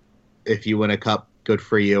 If you win a cup, good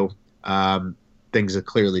for you. Things that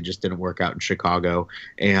clearly just didn't work out in Chicago,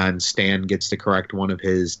 and Stan gets to correct one of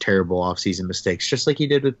his terrible offseason mistakes, just like he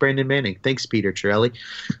did with Brandon Manning. Thanks, Peter Chiarelli.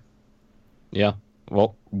 Yeah,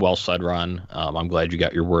 well said, Ron. I'm glad you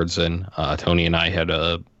got your words in. Tony and I had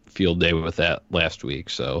a field day with that last week,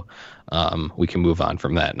 so we can move on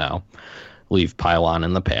from that now. Leave pylon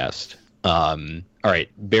in the past. All right,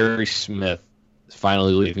 Barry Smith is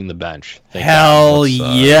finally leaving the bench. Hell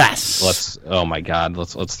yes! Let's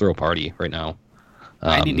throw a party right now.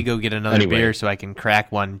 I need to go get another beer so I can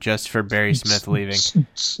crack one just for Barry Smith leaving.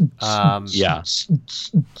 Yeah.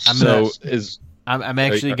 I'm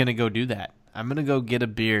actually going to go do that. I'm going to go get a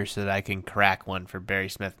beer so that I can crack one for Barry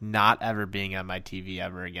Smith not ever being on my TV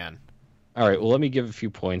ever again. All right, well, let me give a few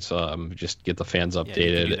points, just get the fans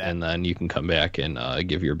updated, and then you can come back and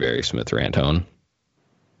give your Barry Smith rant on.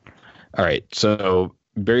 All right, so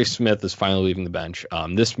Barry Smith is finally leaving the bench.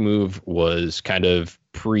 This move was kind of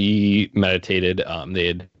premeditated. They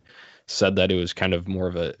had said that it was kind of more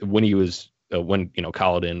of a when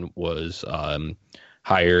Colliton was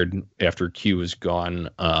hired after Q was gone,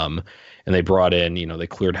 and they brought in, they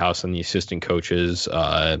cleared house on the assistant coaches,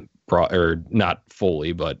 not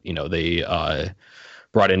fully, but they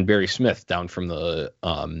brought in Barry Smith down from the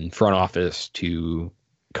front office to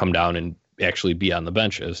come down and actually be on the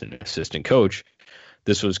bench as an assistant coach.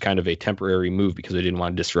 This was kind of a temporary move because they didn't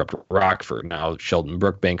want to disrupt Rockford. Now Sheldon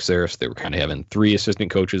Brookbank's there, so they were kind of having 3 assistant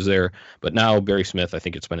coaches there. But now Barry Smith, I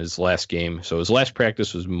think it's been his last game. So his last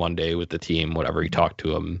practice was Monday with the team, whatever. He talked to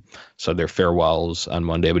them, said their farewells on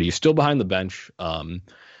Monday. But he's still behind the bench on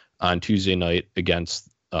Tuesday night against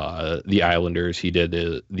the Islanders. He did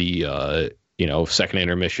the second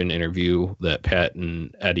intermission interview that Pat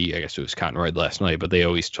and Eddie, I guess it was Conroy last night, but they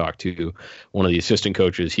always talk to one of the assistant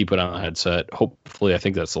coaches. He put on a headset. Hopefully, I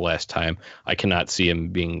think that's the last time. I cannot see him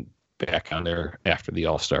being back on there after the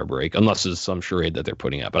All-Star break, unless it's some charade that they're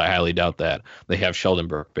putting up, but I highly doubt that. They have Sheldon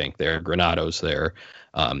Brookbank there, Granado's there.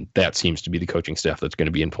 That seems to be the coaching staff that's going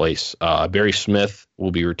to be in place. Barry Smith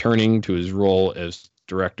will be returning to his role as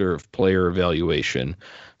director of player evaluation.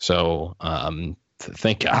 So,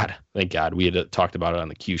 thank God. We had talked about it on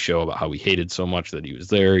the Q show about how we hated so much that he was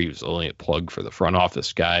there. He was only a plug for the front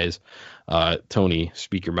office guys. Tony,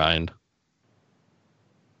 speak your mind.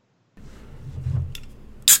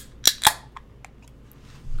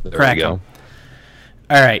 There Crack we go. him.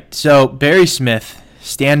 All right, so Barry Smith,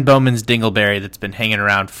 Stan Bowman's dingleberry that's been hanging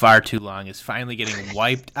around far too long, is finally getting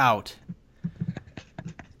wiped out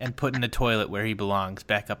and put in the toilet where he belongs,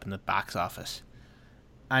 back up in the box office.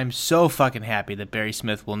 I'm so fucking happy that Barry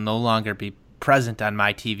Smith will no longer be present on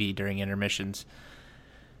my TV during intermissions.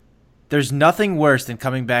 There's nothing worse than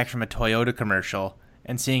coming back from a Toyota commercial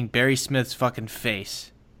and seeing Barry Smith's fucking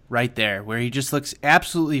face right there, where he just looks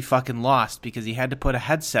absolutely fucking lost because he had to put a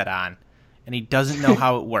headset on and he doesn't know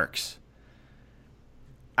how it works.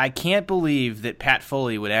 I can't believe that Pat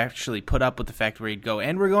Foley would actually put up with the fact where he'd go,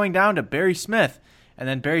 and we're going down to Barry Smith, and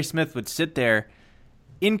then Barry Smith would sit there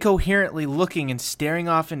incoherently looking and staring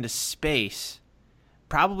off into space,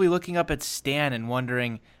 probably looking up at Stan and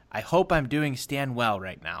wondering, I hope I'm doing Stan well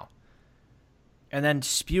right now. And then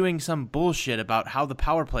spewing some bullshit about how the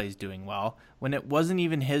power play is doing well when it wasn't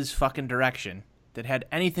even his fucking direction that had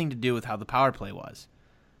anything to do with how the power play was.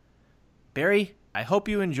 Barry, I hope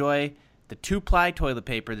you enjoy the 2-ply toilet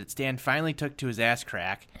paper that Stan finally took to his ass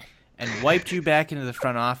crack and wiped you back into the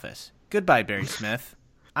front office. Goodbye, Barry Smith.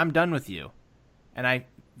 I'm done with you. And I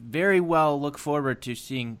very well look forward to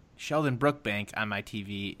seeing Sheldon Brookbank on my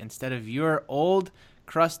TV instead of your old,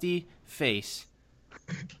 crusty face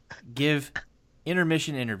give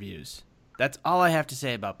intermission interviews. That's all I have to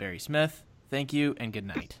say about Barry Smith. Thank you and good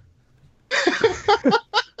night.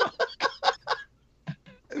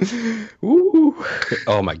 Ooh.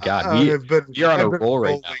 Oh my God, you're on a roll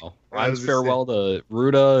right now. Ron's farewell to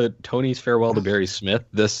Ruda, Tony's farewell to Barry Smith.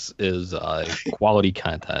 This is quality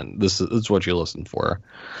content. This is what you listen for.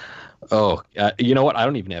 Oh, you know what? I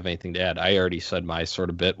don't even have anything to add. I already said my sort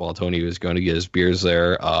of bit while Tony was going to get his beers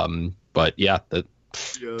there. But yeah,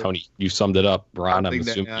 Tony, you summed it up. Ron, I'm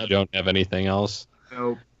assuming you don't have anything else.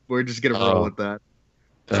 No, we're just gonna roll with that.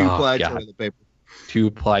 2-ply toilet paper.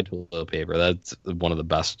 2-ply toilet paper. That's one of the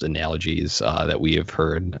best analogies that we have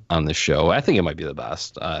heard on the show. I think it might be the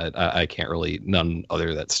best. I can't really, none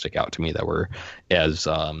other that stick out to me that were as,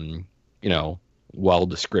 well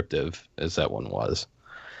descriptive as that one was.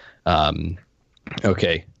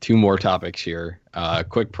 Okay, 2 more topics here.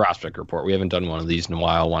 Quick prospect report. We haven't done one of these in a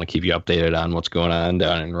while. I want to keep you updated on what's going on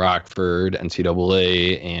down in Rockford,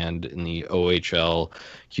 NCAA, and in the OHL,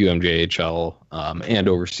 QMJHL, and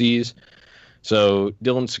overseas. So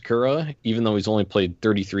Dylan Sakura, even though he's only played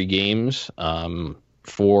 33 games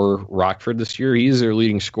for Rockford this year, he's their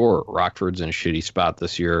leading scorer. Rockford's in a shitty spot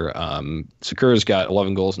this year. Sakura's got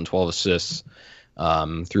 11 goals and 12 assists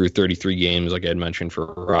through 33 games, like I had mentioned,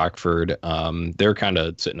 for Rockford. They're kind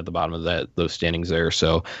of sitting at the bottom of those standings there,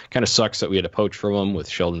 so kind of sucks that we had to poach from them with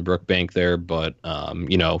Sheldon Brookbank there, but,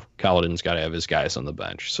 Colladin's got to have his guys on the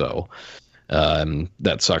bench, so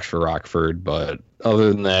that sucks for Rockford. But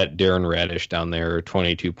other than that, Darren Radish down there,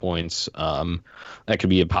 22 points. That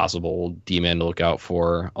could be a possible D-man to look out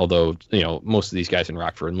for, although, most of these guys in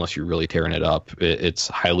Rockford, unless you're really tearing it up, it's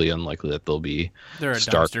highly unlikely that they'll be They're a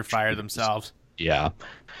dumpster fire themselves. Yeah.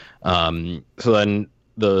 So then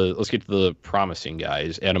let's get to the promising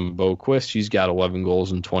guys. Adam Boquist, he's got 11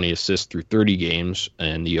 goals and 20 assists through 30 games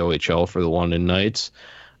in the OHL for the London Knights.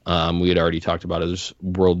 We had already talked about his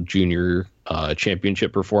World Junior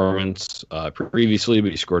Championship performance previously, but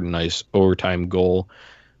he scored a nice overtime goal.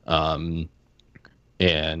 And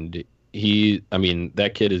that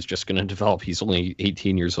kid is just going to develop. He's only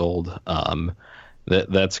 18 years old.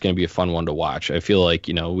 That's going to be a fun one to watch. I feel like,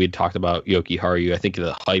 we had talked about Yoki Haru. I think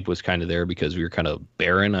the hype was kind of there because we were kind of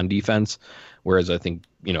barren on defense, whereas I think,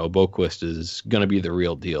 Boquist is going to be the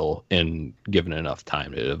real deal and given enough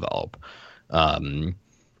time to develop.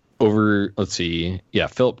 Philip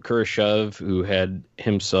Kurashev, who had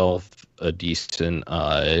himself a decent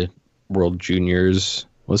World Juniors,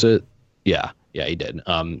 was it? Yeah, he did.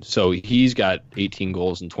 So he's got 18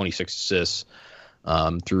 goals and 26 assists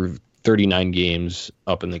through 39 games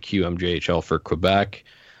up in the QMJHL for Quebec.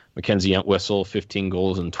 Mackenzie Entwistle, 15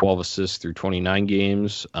 goals and 12 assists through 29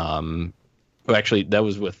 games. Actually, that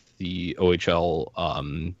was with the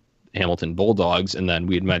OHL Hamilton Bulldogs, and then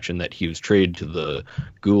we had mentioned that he was traded to the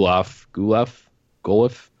Guelph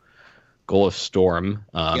Storm.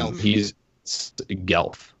 He's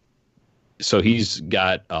Guelph. So he's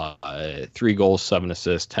got 3 goals, 7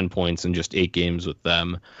 assists, 10 points in just 8 games with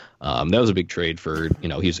them. That was a big trade for,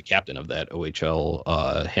 he's the captain of that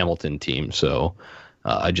OHL Hamilton team. So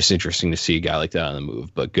just interesting to see a guy like that on the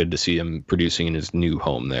move, but good to see him producing in his new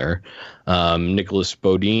home there. Nicholas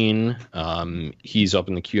Bodine, he's up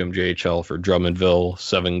in the QMJHL for Drummondville,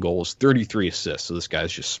 7 goals, 33 assists. So this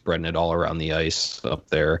guy's just spreading it all around the ice up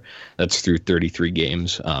there. That's through 33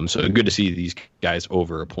 games. So good to see these guys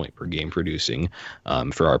over a point per game producing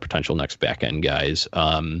for our potential next back end guys.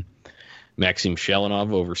 Maxim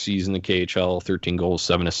Shalinov overseas in the KHL, 13 goals,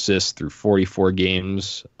 7 assists through 44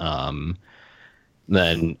 games.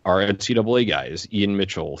 Then our NCAA guys, Ian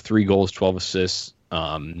Mitchell, 3 goals, 12 assists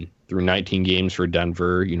through 19 games for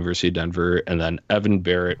Denver, University of Denver. And then Evan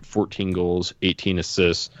Barrett, 14 goals, 18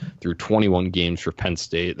 assists through 21 games for Penn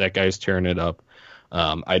State. That guy's tearing it up.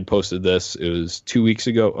 I'd posted this. It was 2 weeks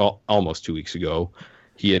ago, almost 2 weeks ago.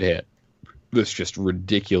 He had this just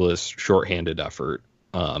ridiculous shorthanded effort.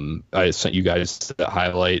 I sent you guys that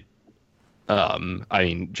highlight.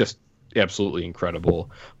 Just absolutely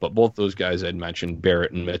incredible. But both those guys I'd mentioned,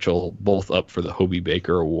 Barrett and Mitchell, both up for the Hobey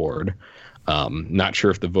Baker Award. Not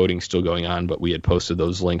sure if the voting's still going on, but we had posted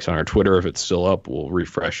those links on our Twitter. If it's still up, we'll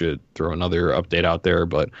refresh it, throw another update out there,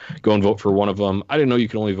 but go and vote for one of them. I didn't know you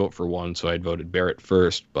could only vote for one, so I'd voted Barrett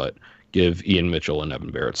first, but give Ian Mitchell and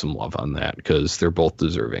Evan Barrett some love on that because they're both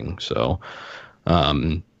deserving. So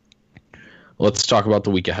let's talk about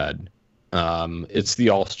the week ahead. It's the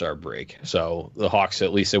All-Star break. So the Hawks,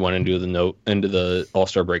 at least they went into the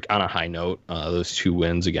All-Star break on a high note. Those 2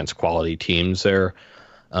 wins against quality teams there.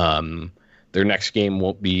 Their next game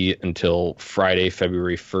won't be until Friday,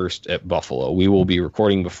 February 1st at Buffalo. We will be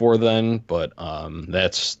recording before then, but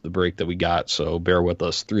that's the break that we got. So bear with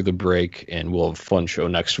us through the break, and we'll have a fun show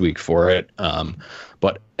next week for it.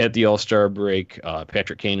 But at the All-Star break,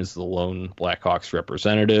 Patrick Kane is the lone Blackhawks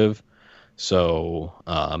representative. So,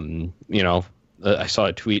 I saw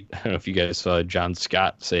a tweet. I don't know if you guys saw John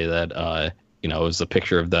Scott say that, it was a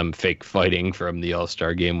picture of them fake fighting from the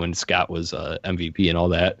All-Star game when Scott was MVP and all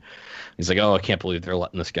that. He's like, oh, I can't believe they're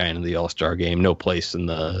letting this guy into the All-Star game. No place in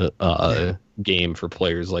the game for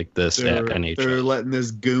players like this at NHL. They're letting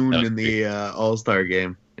this goon in the All-Star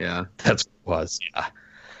game. Yeah. That's what it was.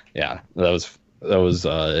 Yeah. That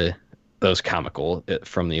was comical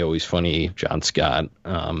from the always funny John Scott.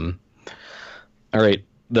 All right.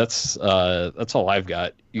 That's all I've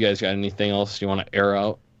got. You guys got anything else you want to air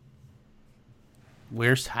out?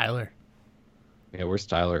 Where's Tyler? Yeah, where's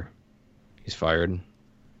Tyler? He's fired.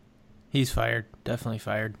 He's fired. Definitely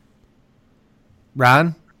fired.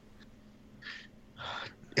 Ron?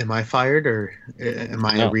 Am I fired or am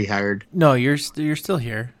I rehired? No, you're still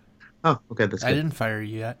here. Oh, okay. That's good. I didn't fire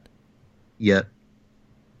you yet. Yet.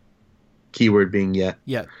 Keyword being yet.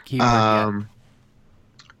 Yeah. Keyword yet.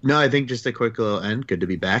 No, I think just a quick little end. Good to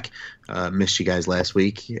be back. Missed you guys last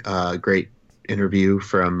week. Great interview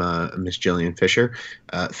from Miss Jillian Fisher.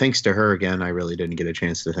 Thanks to her again. I really didn't get a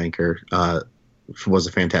chance to thank her. It was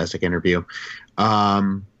a fantastic interview.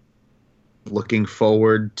 Looking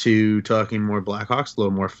forward to talking more Blackhawks, a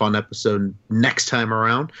little more fun episode next time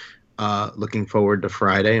around. Looking forward to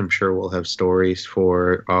Friday. I'm sure we'll have stories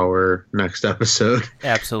for our next episode.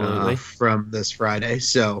 Absolutely. From this Friday.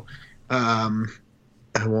 So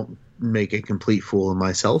I won't make a complete fool of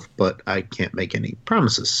myself, but I can't make any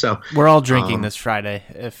promises. So we're all drinking this Friday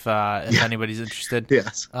if anybody's interested.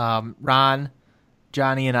 Yes. Ron,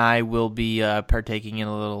 Johnny, and I will be partaking in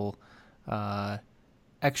a little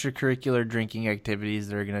extracurricular drinking activities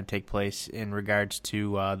that are going to take place in regards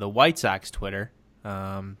to the White Sox Twitter.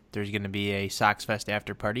 There's going to be a Sox Fest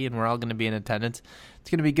after party, and we're all going to be in attendance. It's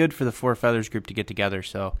going to be good for the Four Feathers group to get together,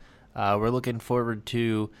 so we're looking forward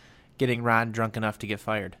to getting Ron drunk enough to get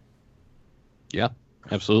fired. Yeah,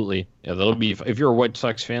 absolutely. Yeah, that'll be, if you're a White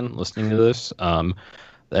Sox fan listening to this,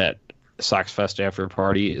 that Sox Fest after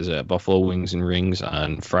party is at Buffalo Wings and Rings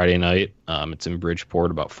on Friday night. It's in Bridgeport,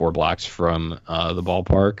 about 4 blocks from the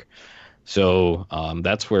ballpark. So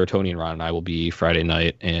that's where Tony and Ron and I will be Friday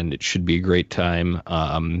night, and it should be a great time.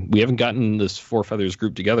 We haven't gotten this Four Feathers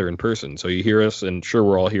group together in person, so you hear us, and sure,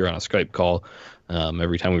 we're all here on a Skype call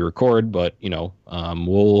every time we record, but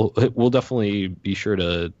we'll definitely be sure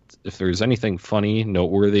to, if there's anything funny,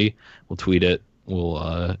 noteworthy, we'll tweet it, we'll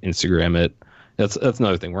Instagram it. That's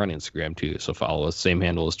another thing. We're on Instagram too, so follow us. Same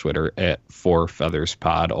handle as Twitter at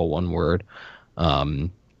 4FeathersPod, all one word.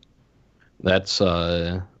 That's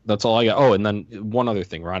all I got. Oh, and then one other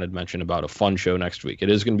thing Ron had mentioned about a fun show next week. It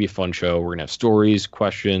is going to be a fun show. We're going to have stories,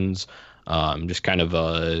 questions, just kind of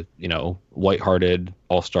a lighthearted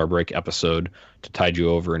All-Star break episode to tide you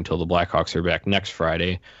over until the Blackhawks are back next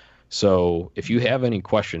Friday. So if you have any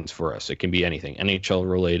questions for us, it can be anything NHL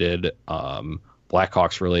related,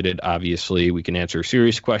 Blackhawks related. Obviously, we can answer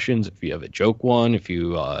serious questions. If you have a joke one, if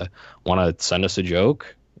you want to send us a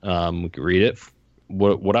joke, we can read it.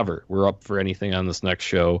 Whatever, we're up for anything on this next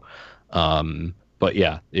show. But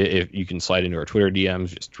yeah, if you can slide into our Twitter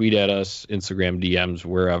DMs, just tweet at us, Instagram DMs,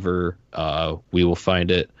 wherever, we will find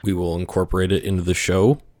it. We will incorporate it into the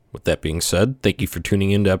show. With that being said, thank you for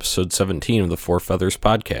tuning in to episode 17 of the Four Feathers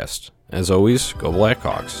podcast. As always, go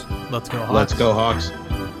Blackhawks. Let's go Hawks. Let's go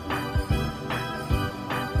Hawks.